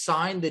not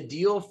sign the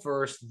deal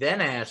first,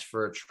 then ask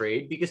for a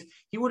trade because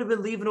he would have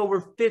been leaving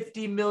over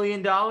 $50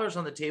 million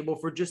on the table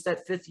for just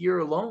that 5th year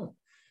alone.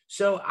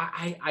 So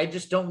I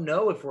just don't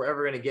know if we're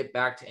ever going to get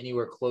back to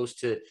anywhere close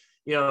to,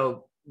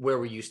 where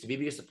we used to be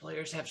because the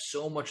players have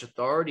so much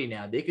authority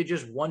now. They could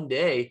just one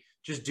day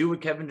just do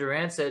what Kevin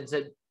Durant said,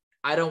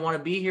 I don't want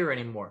to be here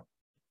anymore.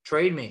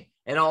 Trade me.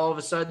 And all of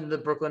a sudden the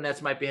Brooklyn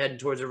Nets might be heading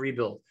towards a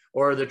rebuild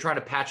or they're trying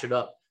to patch it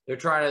up. They're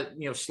trying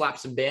to, slap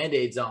some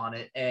Band-Aids on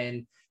it.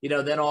 And,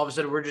 then all of a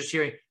sudden we're just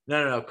hearing,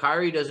 no.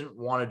 Kyrie doesn't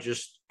want to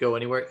just go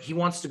anywhere. He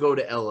wants to go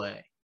to LA.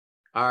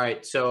 All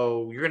right.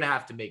 So you're going to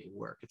have to make it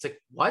work. It's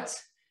like, what?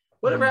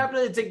 Whatever happened?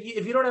 It's like,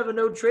 if you don't have a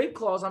no trade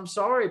clause, I'm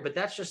sorry, but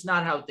that's just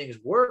not how things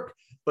work.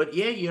 But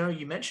yeah,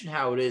 you mentioned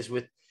how it is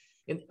with,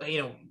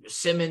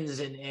 Simmons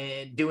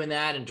and doing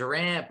that and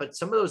Durant, but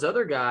some of those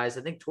other guys,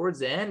 I think towards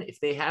the end, if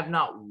they have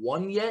not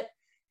won yet,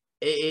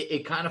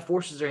 it kind of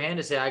forces their hand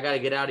to say, I got to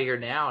get out of here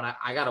now and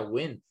I got to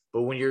win.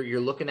 But when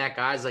you're looking at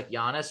guys like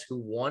Giannis who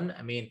won,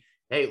 I mean,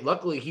 hey,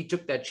 luckily he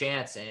took that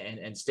chance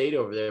and stayed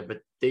over there,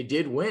 but they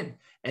did win.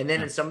 And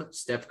then in some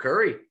Steph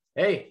Curry,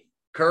 hey,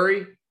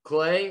 Curry,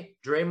 Clay,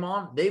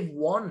 Draymond, they've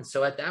won.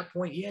 So at that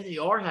point, yeah, they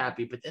are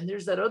happy. But then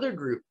there's that other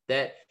group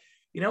that,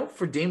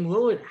 for Dame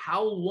Lillard,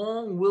 how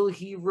long will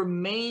he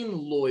remain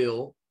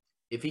loyal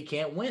if he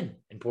can't win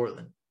in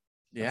Portland?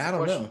 Yeah, I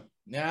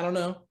don't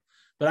know.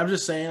 But I'm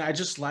just saying,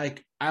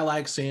 I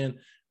like seeing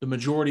the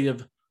majority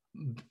of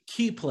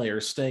key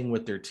players staying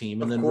with their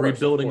team and then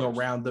rebuilding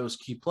around those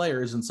key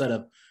players instead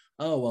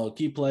of,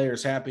 key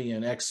players happy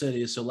in X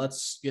city, so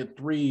let's get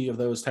 3 of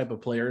those type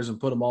of players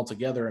and put them all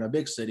together in a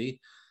big city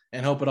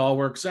and hope it all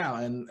works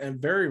out. And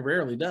very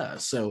rarely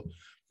does. So,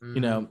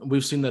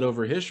 we've seen that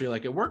over history.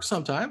 Like it works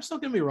sometimes.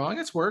 Don't get me wrong.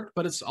 It's worked,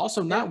 but it's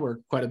also not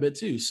worked quite a bit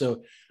too.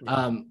 So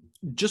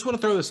just want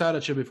to throw this out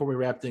at you before we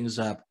wrap things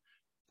up.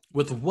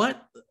 With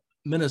what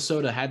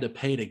Minnesota had to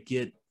pay to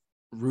get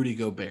Rudy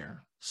Gobert.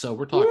 So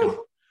we're talking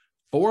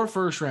 4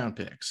 first-round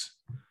picks.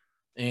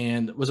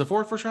 And was it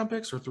 4 first-round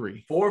picks or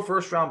 3? 4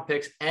 first-round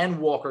picks and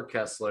Walker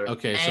Kessler.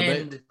 Okay,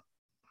 so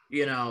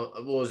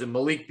what was it,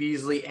 Malik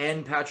Beasley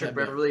and Patrick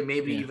Beverly,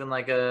 maybe even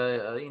like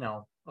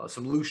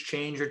some loose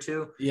change or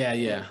 2.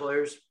 Yeah.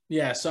 Players.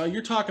 Yeah, so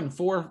you're talking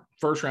 4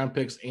 first-round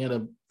picks and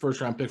a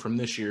first-round pick from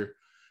this year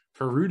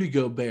for Rudy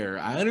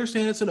Gobert. I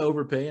understand it's an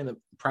overpay, and it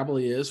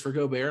probably is for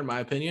Gobert, in my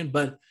opinion,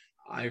 but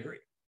I agree.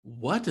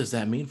 What does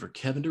that mean for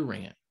Kevin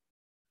Durant?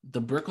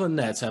 The Brooklyn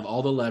Nets have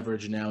all the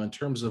leverage now in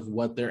terms of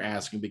what they're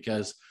asking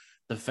because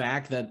the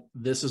fact that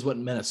this is what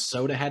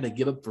Minnesota had to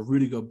give up for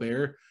Rudy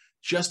Gobert,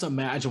 just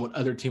imagine what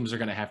other teams are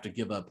going to have to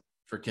give up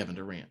for Kevin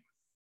Durant.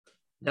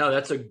 No,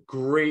 that's a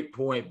great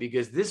point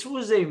because this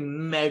was a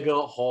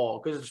mega haul.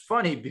 Because it's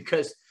funny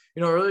because,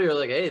 earlier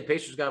like, hey, the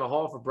Pacers got a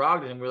haul for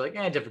Brogdon. And we're like,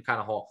 different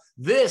kind of haul.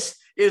 This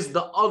is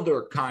the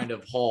other kind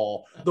of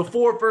haul. The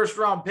 4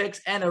 first-round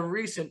picks and a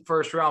recent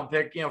first-round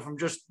pick, from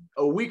just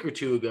a week or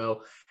 2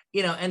 ago,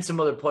 and some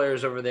other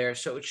players over there.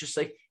 So it's just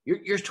like,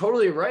 you're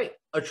totally right.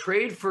 A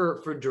trade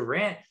for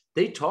Durant,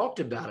 they talked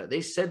about it.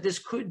 They said this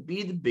could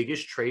be the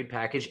biggest trade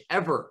package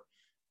ever.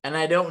 And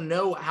I don't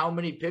know how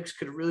many picks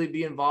could really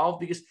be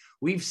involved because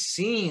we've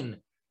seen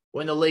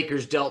when the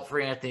Lakers dealt for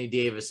Anthony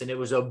Davis and it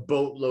was a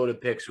boatload of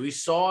picks. We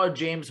saw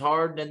James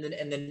Harden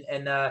and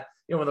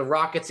when the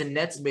Rockets and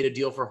Nets made a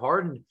deal for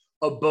Harden,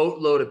 a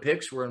boatload of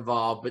picks were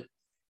involved. But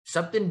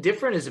something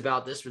different is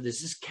about this. Where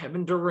this is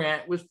Kevin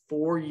Durant with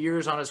 4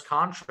 years on his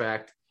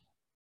contract.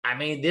 I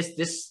mean,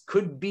 this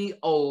could be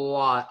a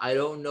lot. I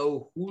don't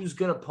know who's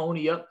going to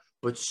pony up.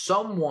 but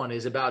someone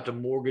is about to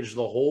mortgage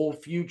the whole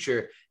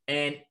future.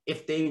 And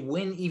if they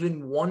win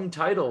even one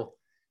title,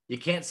 you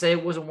can't say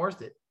it wasn't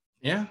worth it.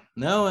 Yeah,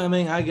 no, I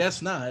mean, I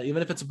guess not.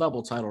 Even if it's a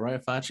bubble title,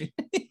 right, Facci?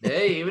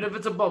 Hey, even if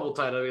it's a bubble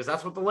title, because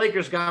that's what the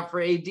Lakers got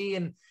for AD,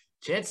 and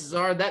chances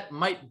are that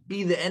might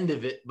be the end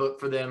of it, but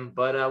for them.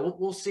 But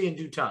we'll see in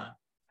due time.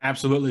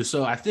 Absolutely.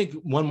 So I think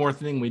one more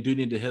thing we do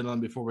need to hit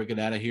on before we get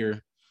out of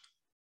here.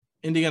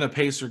 Indiana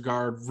Pacer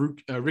guard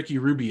Ricky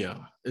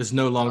Rubio is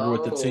no longer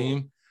with the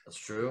team. That's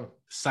true.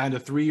 Signed a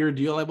 3-year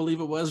deal, I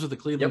believe it was, with the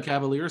Cleveland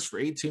Cavaliers for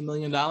 $18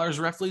 million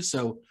roughly.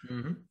 So,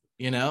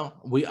 you know,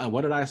 we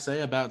what did I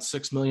say about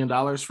 $6 million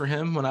for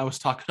him when I was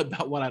talking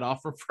about what I'd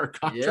offer for a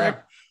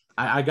contract? Yeah.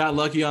 I got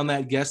lucky on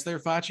that guess there,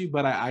 Facci,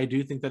 but I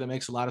do think that it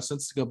makes a lot of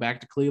sense to go back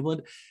to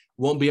Cleveland.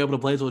 Won't be able to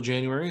play till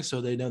January, so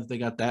they know that they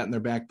got that in their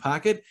back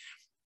pocket.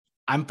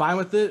 I'm fine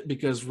with it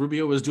because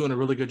Rubio was doing a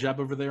really good job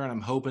over there, and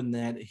I'm hoping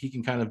that he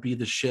can kind of be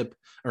the ship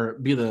or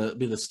be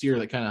the steer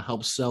that kind of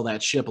helps sell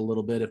that ship a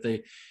little bit if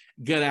they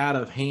get out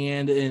of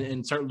hand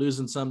and start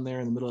losing some there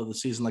in the middle of the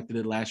season like they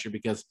did last year,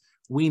 because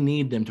we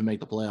need them to make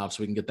the playoffs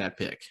so we can get that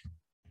pick.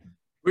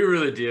 We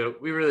really do.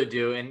 We really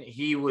do. And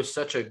he was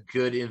such a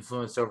good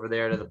influence over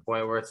there to the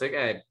point where it's like,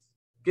 hey,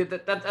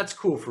 that's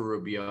cool for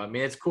Rubio. I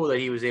mean, it's cool that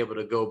he was able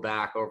to go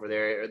back over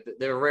there.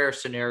 The rare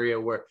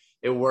scenario where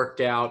it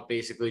worked out,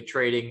 basically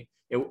trading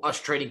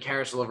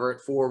Karis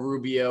LeVert for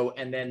Rubio,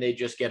 and then they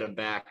just get him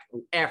back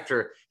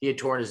after he had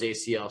torn his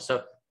ACL.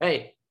 So,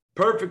 hey,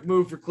 perfect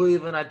move for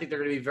Cleveland. I think they're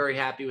going to be very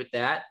happy with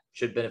that.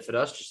 Should benefit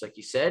us, just like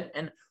you said.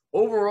 And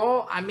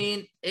overall, I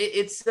mean,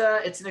 it's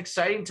an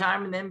exciting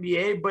time in the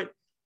NBA, but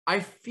I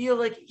feel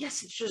like,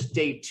 yes, it's just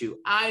day 2.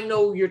 I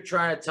know you're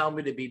trying to tell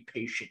me to be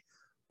patient,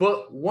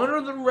 but when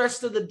are the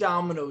rest of the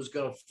dominoes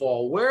going to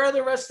fall? Where are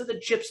the rest of the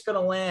chips going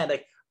to land?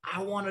 Like,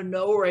 I want to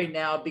know right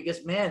now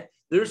because, man,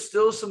 there's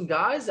still some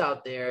guys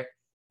out there,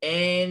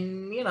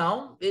 and, you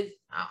know,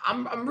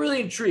 I'm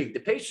really intrigued. The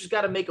Pacers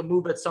got to make a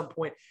move at some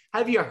point.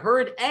 Have you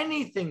heard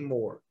anything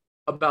more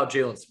about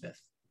Jalen Smith?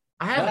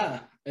 I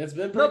haven't. It's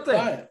been pretty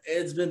quiet.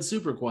 It's been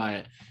super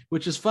quiet,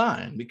 which is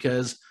fine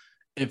because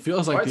it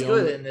feels like it's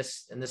good in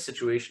this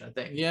situation, I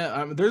think. Yeah,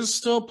 I mean, there's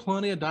still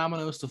plenty of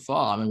dominoes to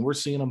fall. I mean, we're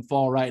seeing them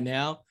fall right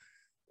now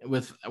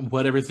with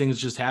what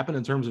everything's just happened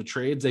in terms of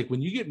trades. Like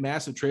when you get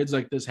massive trades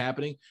like this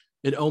happening,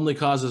 it only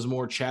causes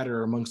more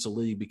chatter amongst the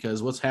league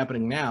because what's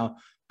happening now,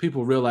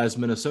 people realize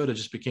Minnesota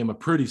just became a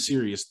pretty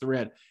serious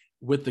threat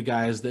with the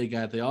guys they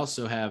got. They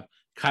also have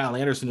Kyle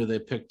Anderson, who they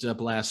picked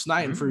up last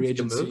night in free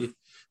agency.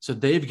 So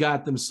they've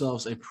got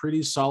themselves a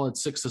pretty solid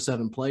 6 to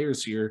 7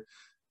 players here.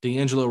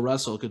 D'Angelo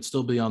Russell could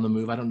still be on the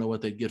move. I don't know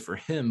what they'd get for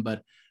him,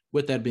 but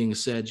with that being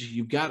said,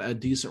 you've got a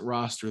decent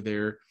roster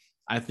there.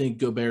 I think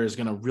Gobert is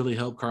going to really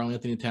help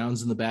Karl-Anthony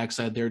Towns in the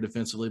backside there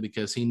defensively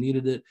because he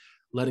needed it.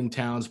 Letting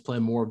Towns play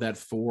more of that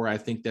 4, I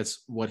think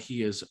that's what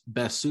he is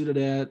best suited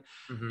at.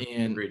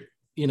 And, Agreed.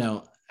 You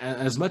know,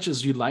 as much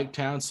as you'd like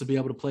Towns to be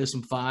able to play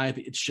some 5,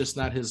 it's just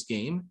not his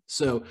game.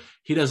 So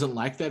he doesn't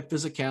like that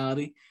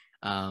physicality.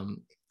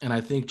 And I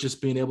think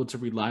just being able to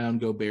rely on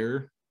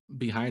Gobert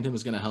behind him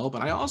is going to help.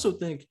 And I also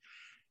think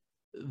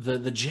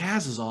the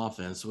Jazz's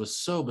offense was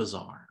so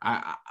bizarre.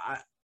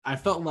 I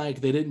felt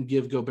like they didn't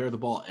give Gobert the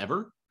ball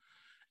ever.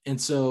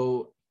 And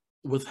so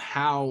with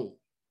how,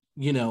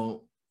 you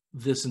know,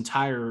 this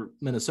entire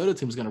Minnesota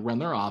team is going to run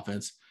their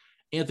offense,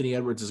 Anthony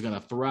Edwards is going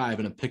to thrive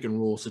in a pick and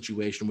roll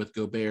situation with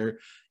Gobert.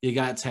 You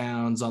got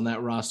Towns on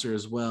that roster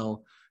as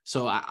well.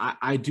 So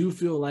I do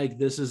feel like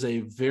this is a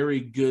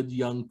very good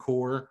young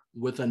core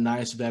with a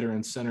nice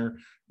veteran center.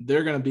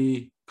 They're going to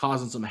be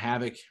causing some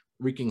havoc,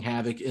 wreaking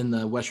havoc in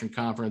the Western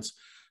Conference,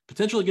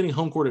 potentially getting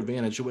home court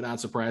advantage. It would not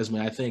surprise me.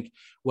 I think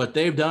what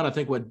they've done, I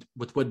think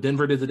what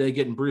Denver did today,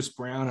 getting Bruce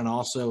Brown and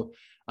also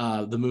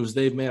the moves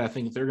they've made, I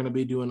think they're going to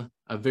be doing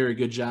a very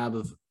good job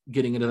of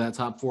getting into that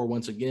top 4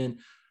 once again.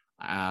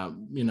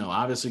 You know,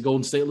 obviously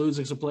Golden State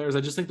losing some players. I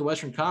just think the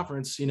Western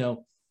Conference, you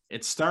know,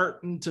 it's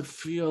starting to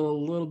feel a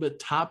little bit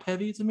top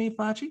heavy to me,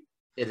 Facci.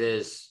 It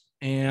is.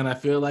 And I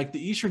feel like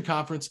the Eastern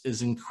Conference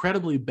is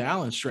incredibly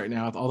balanced right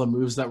now with all the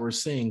moves that we're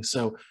seeing.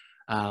 So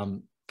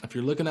if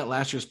you're looking at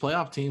last year's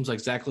playoff teams like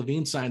Zach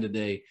LaVine signed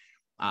today,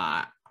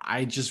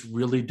 I just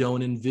really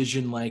don't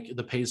envision like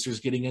the Pacers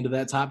getting into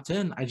that top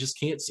 10. I just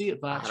can't see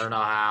it, Facci.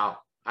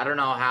 I don't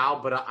know how,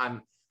 but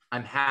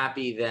I'm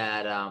happy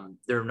that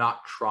they're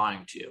not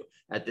trying to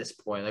at this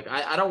point. Like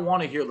I don't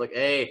want to hear like,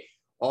 hey,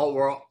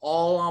 we're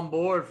all on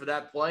board for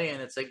that play.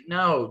 And it's like,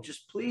 no,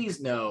 just please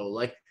no.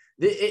 Like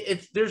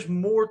there's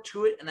more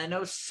to it. And I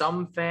know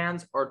some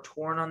fans are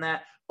torn on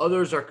that.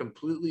 Others are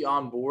completely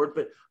on board,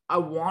 but I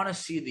want to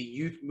see the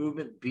youth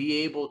movement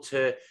be able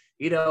to,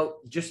 you know,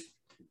 just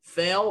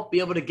fail,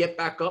 be able to get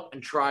back up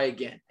and try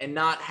again and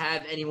not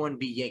have anyone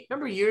be yanked.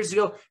 Remember years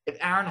ago, if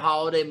Aaron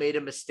Holiday made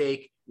a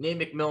mistake, Nate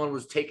McMillan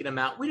was taking him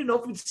out. We didn't know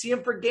if we'd see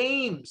him for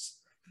games.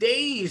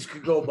 Days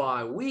could go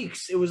by,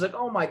 weeks. It was like,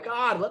 oh my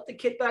God, let the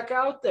kid back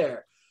out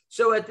there.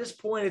 So at this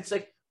point, it's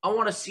like, I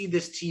want to see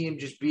this team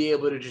just be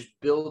able to just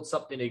build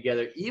something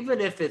together. Even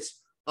if it's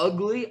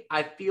ugly,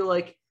 I feel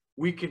like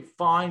we can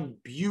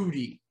find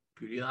beauty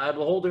beauty in the eye of the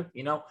beholder,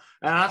 you know?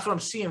 And that's what I'm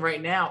seeing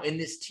right now in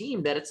this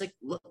team, that it's like,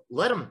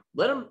 let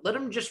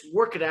them just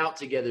work it out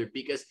together,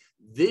 because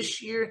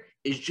this year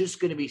is just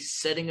going to be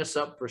setting us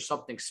up for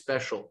something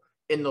special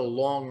in the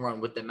long run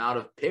with the amount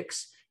of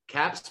picks,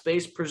 cap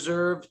space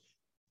preserved,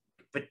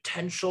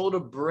 potential to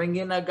bring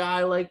in a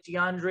guy like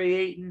DeAndre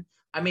Ayton.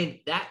 I mean,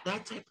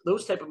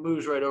 those type of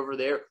moves right over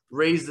there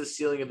raise the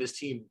ceiling of this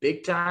team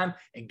big time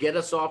and get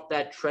us off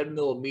that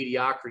treadmill of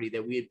mediocrity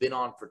that we had been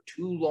on for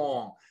too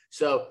long.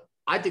 So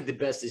I think the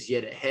best is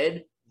yet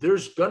ahead.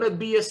 There's going to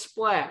be a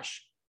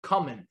splash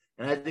coming,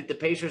 and I think the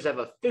Pacers have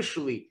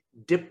officially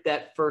dipped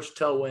that first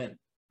toe in.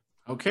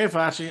 Okay,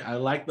 Facci, I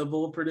like the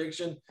bold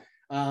prediction.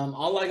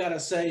 All I got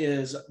to say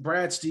is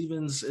Brad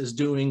Stevens is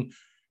doing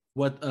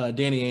what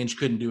Danny Ainge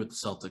couldn't do with the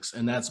Celtics,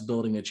 and that's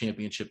building a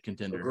championship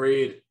contender.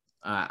 Agreed.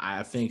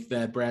 I think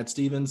that Brad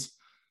Stevens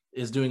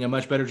is doing a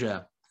much better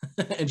job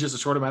in just a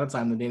short amount of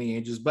time than Danny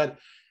Ainge is. But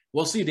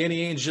we'll see.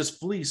 Danny Ainge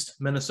just fleeced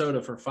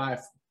Minnesota for 5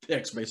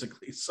 picks,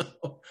 basically.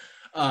 So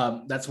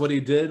that's what he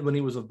did when he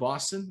was with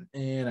Boston.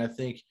 And I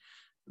think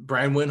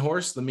Brian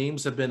Windhorst, the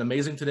memes have been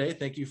amazing today.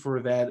 Thank you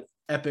for that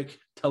epic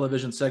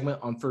television segment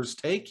on First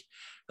Take.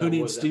 Who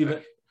needs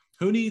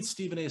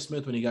Stephen A.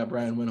 Smith when you got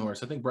Brian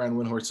Windhorst? I think Brian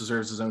Windhorst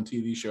deserves his own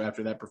TV show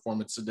after that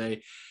performance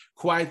today.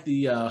 Quite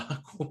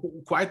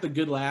the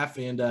good laugh.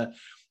 And, Brian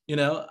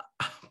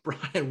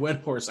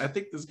Windhorst, I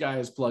think this guy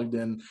is plugged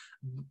in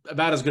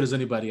about as good as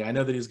anybody. I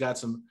know that he's got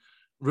some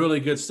really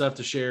good stuff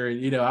to share.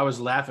 I was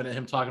laughing at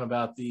him talking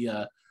about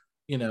the,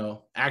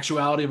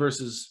 actuality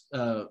versus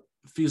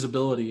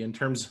feasibility in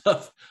terms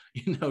of,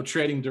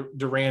 trading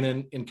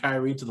Durant and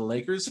Kyrie to the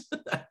Lakers.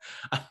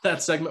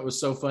 That segment was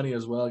so funny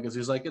as well, because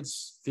he's like,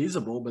 it's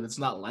feasible, but it's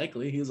not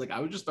likely. He's like, I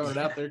was just throwing it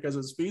out there because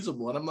it's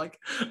feasible. And I'm like,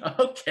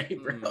 okay,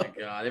 bro. Oh my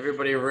God.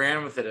 Everybody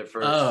ran with it at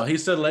first. Oh, he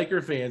said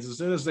Laker fans, as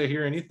soon as they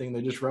hear anything,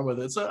 they just run with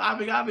it. So I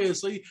mean,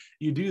 obviously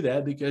you do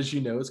that because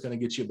it's going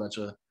to get you a bunch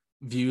of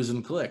views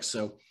and clicks.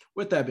 So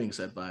with that being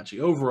said, Facci,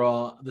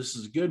 overall, this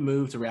is a good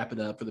move to wrap it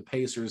up for the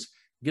Pacers,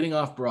 getting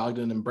off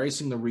Brogdon,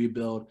 embracing the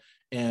rebuild,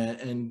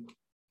 and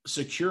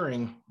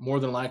securing, more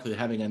than likely,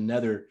 having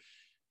another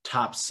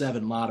top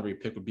 7 lottery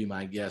pick would be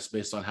my guess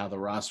based on how the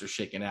roster's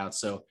shaking out.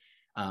 So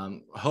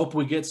hope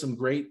we get some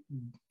great,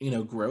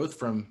 growth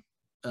from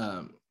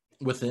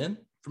within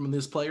from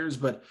these players.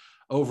 But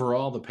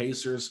overall, the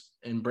Pacers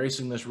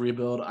embracing this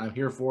rebuild, I'm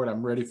here for it.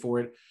 I'm ready for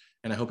it.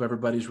 And I hope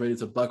everybody's ready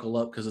to buckle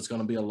up, because it's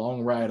going to be a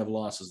long ride of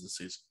losses this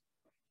season.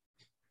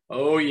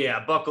 Oh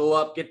yeah, buckle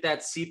up, get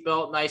that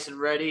seatbelt nice and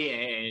ready,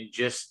 and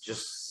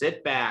just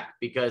sit back,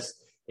 because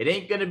it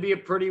ain't going to be a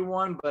pretty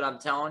one, but I'm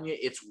telling you,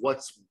 it's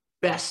what's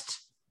best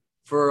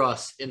for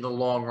us in the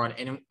long run.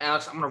 And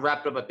Alex, I'm going to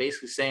wrap it up by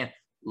basically saying,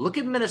 look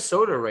at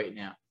Minnesota right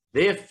now.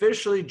 They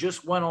officially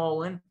just went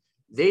all in.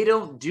 They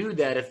don't do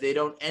that if they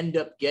don't end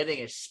up getting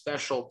a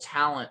special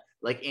talent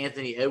like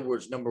Anthony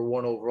Edwards, number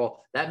 1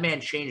 overall. That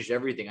man changed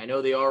everything. I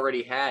know they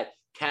already had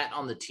Cat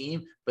on the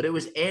team, but it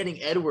was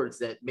adding Edwards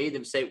that made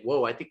them say,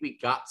 whoa, I think we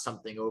got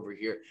something over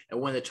here. And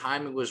when the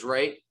timing was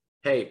right,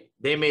 hey,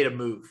 they made a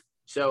move.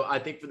 So I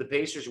think for the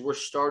Pacers, we're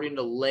starting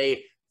to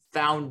lay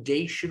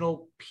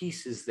foundational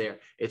pieces there.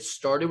 It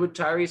started with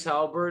Tyrese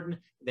Halliburton,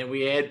 then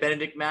we add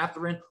Benedict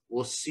Mathurin.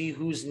 We'll see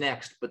who's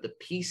next, but the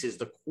pieces,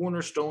 the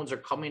cornerstones are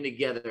coming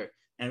together,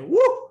 and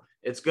woo,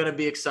 it's going to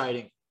be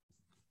exciting.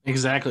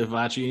 Exactly,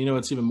 Facci. You know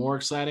what's even more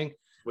exciting?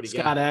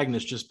 Scott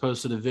Agnes just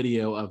posted a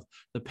video of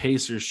the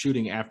Pacers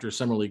shooting after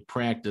Summer League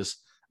practice.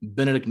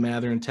 Benedict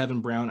Mathurin,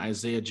 Tevin Brown,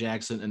 Isaiah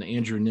Jackson, and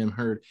Andrew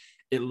Nimherd.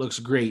 It looks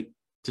great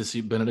to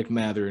see Benedict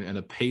Mathurin in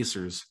a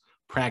Pacers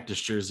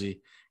practice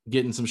jersey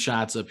getting some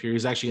shots up here.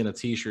 He's actually in a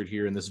T-shirt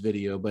here in this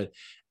video, but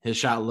his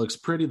shot looks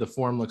pretty. The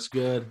form looks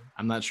good.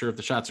 I'm not sure if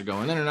the shots are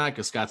going in or not,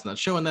 because Scott's not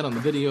showing that on the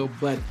video,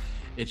 but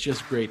it's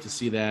just great to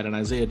see that. And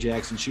Isaiah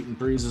Jackson shooting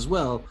threes as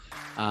well.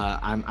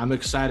 I'm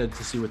excited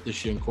to see what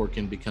this young core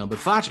can become. But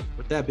Facci,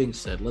 with that being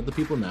said, let the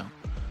people know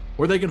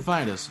where they can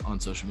find us on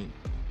social media.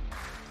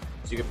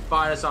 So you can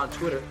find us on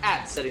Twitter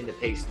at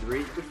SettingThePace3.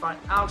 You can find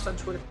Alex on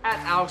Twitter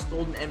at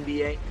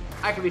AlexGoldenNBA.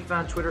 I can be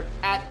found on Twitter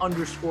at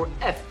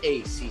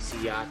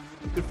 _FACCI.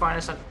 You can find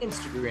us on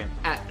Instagram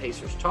at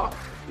Pacers Talk.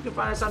 You can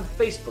find us on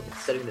Facebook at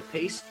Setting the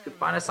Pace. You can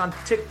find us on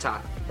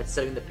TikTok at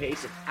Setting the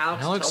Pace. And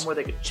Alex, tell them where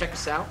they could check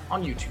us out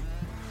on YouTube.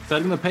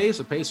 Setting the Pace,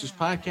 a Pacers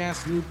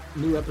podcast.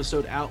 New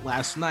episode out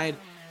last night.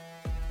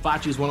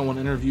 Facci's one-on-one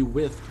interview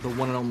with the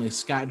one and only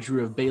Scott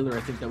Drew of Baylor.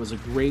 I think that was a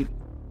great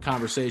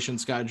conversation.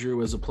 Scott Drew,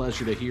 was a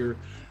pleasure to hear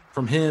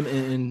from him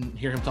and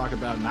hear him talk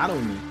about not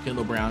only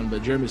Kendall Brown,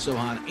 but Jeremy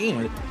Sohan,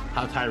 and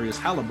how Tyrese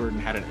Halliburton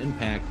had an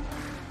impact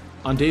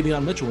on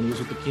Davion Mitchell when he was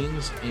with the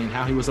Kings, and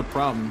how he was a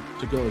problem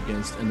to go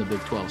against in the Big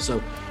 12.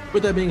 So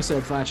with that being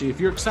said, Facci, if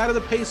you're excited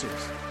the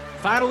Pacers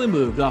finally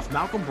moved off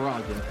Malcolm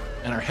Brogdon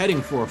and are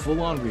heading for a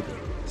full-on rebuild,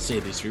 say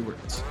these 3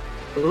 words.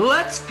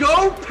 Let's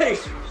go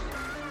Pacers!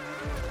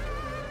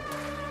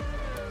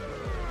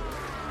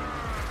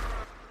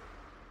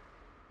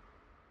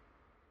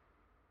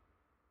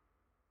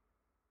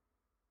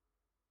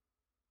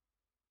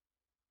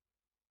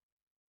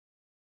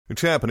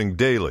 It's happening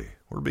daily.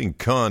 We're being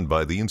conned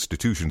by the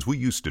institutions we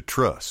used to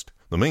trust.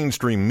 The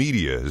mainstream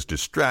media is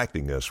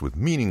distracting us with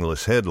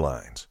meaningless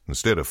headlines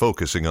instead of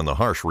focusing on the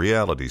harsh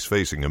realities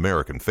facing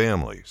American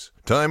families.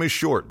 Time is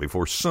short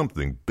before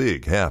something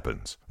big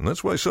happens, and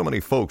that's why so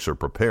many folks are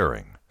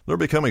preparing. They're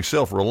becoming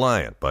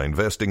self-reliant by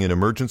investing in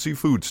emergency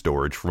food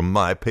storage from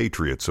My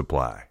Patriot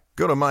Supply.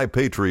 Go to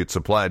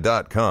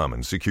MyPatriotSupply.com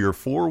and secure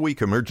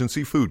 4-week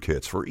emergency food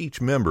kits for each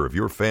member of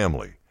your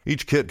family.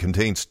 Each kit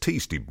contains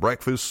tasty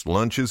breakfasts,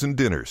 lunches, and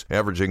dinners,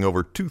 averaging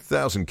over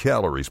 2,000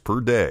 calories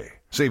per day.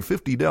 Save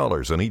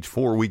 $50 on each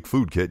 4-week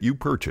food kit you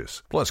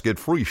purchase, plus get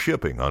free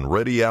shipping on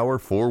Ready Hour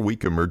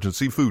 4-week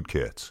emergency food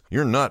kits.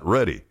 You're not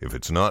ready if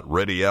it's not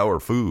Ready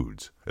Hour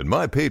foods. At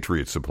My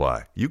Patriot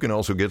Supply, you can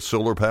also get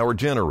solar power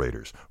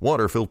generators,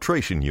 water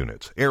filtration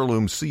units,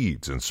 heirloom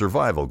seeds, and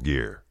survival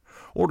gear.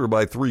 Order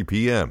by 3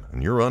 p.m.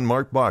 and your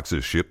unmarked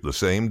boxes ship the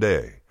same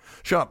day.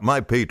 Shop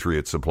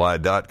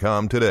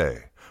MyPatriotSupply.com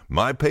today.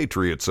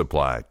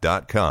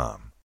 MyPatriotSupply.com.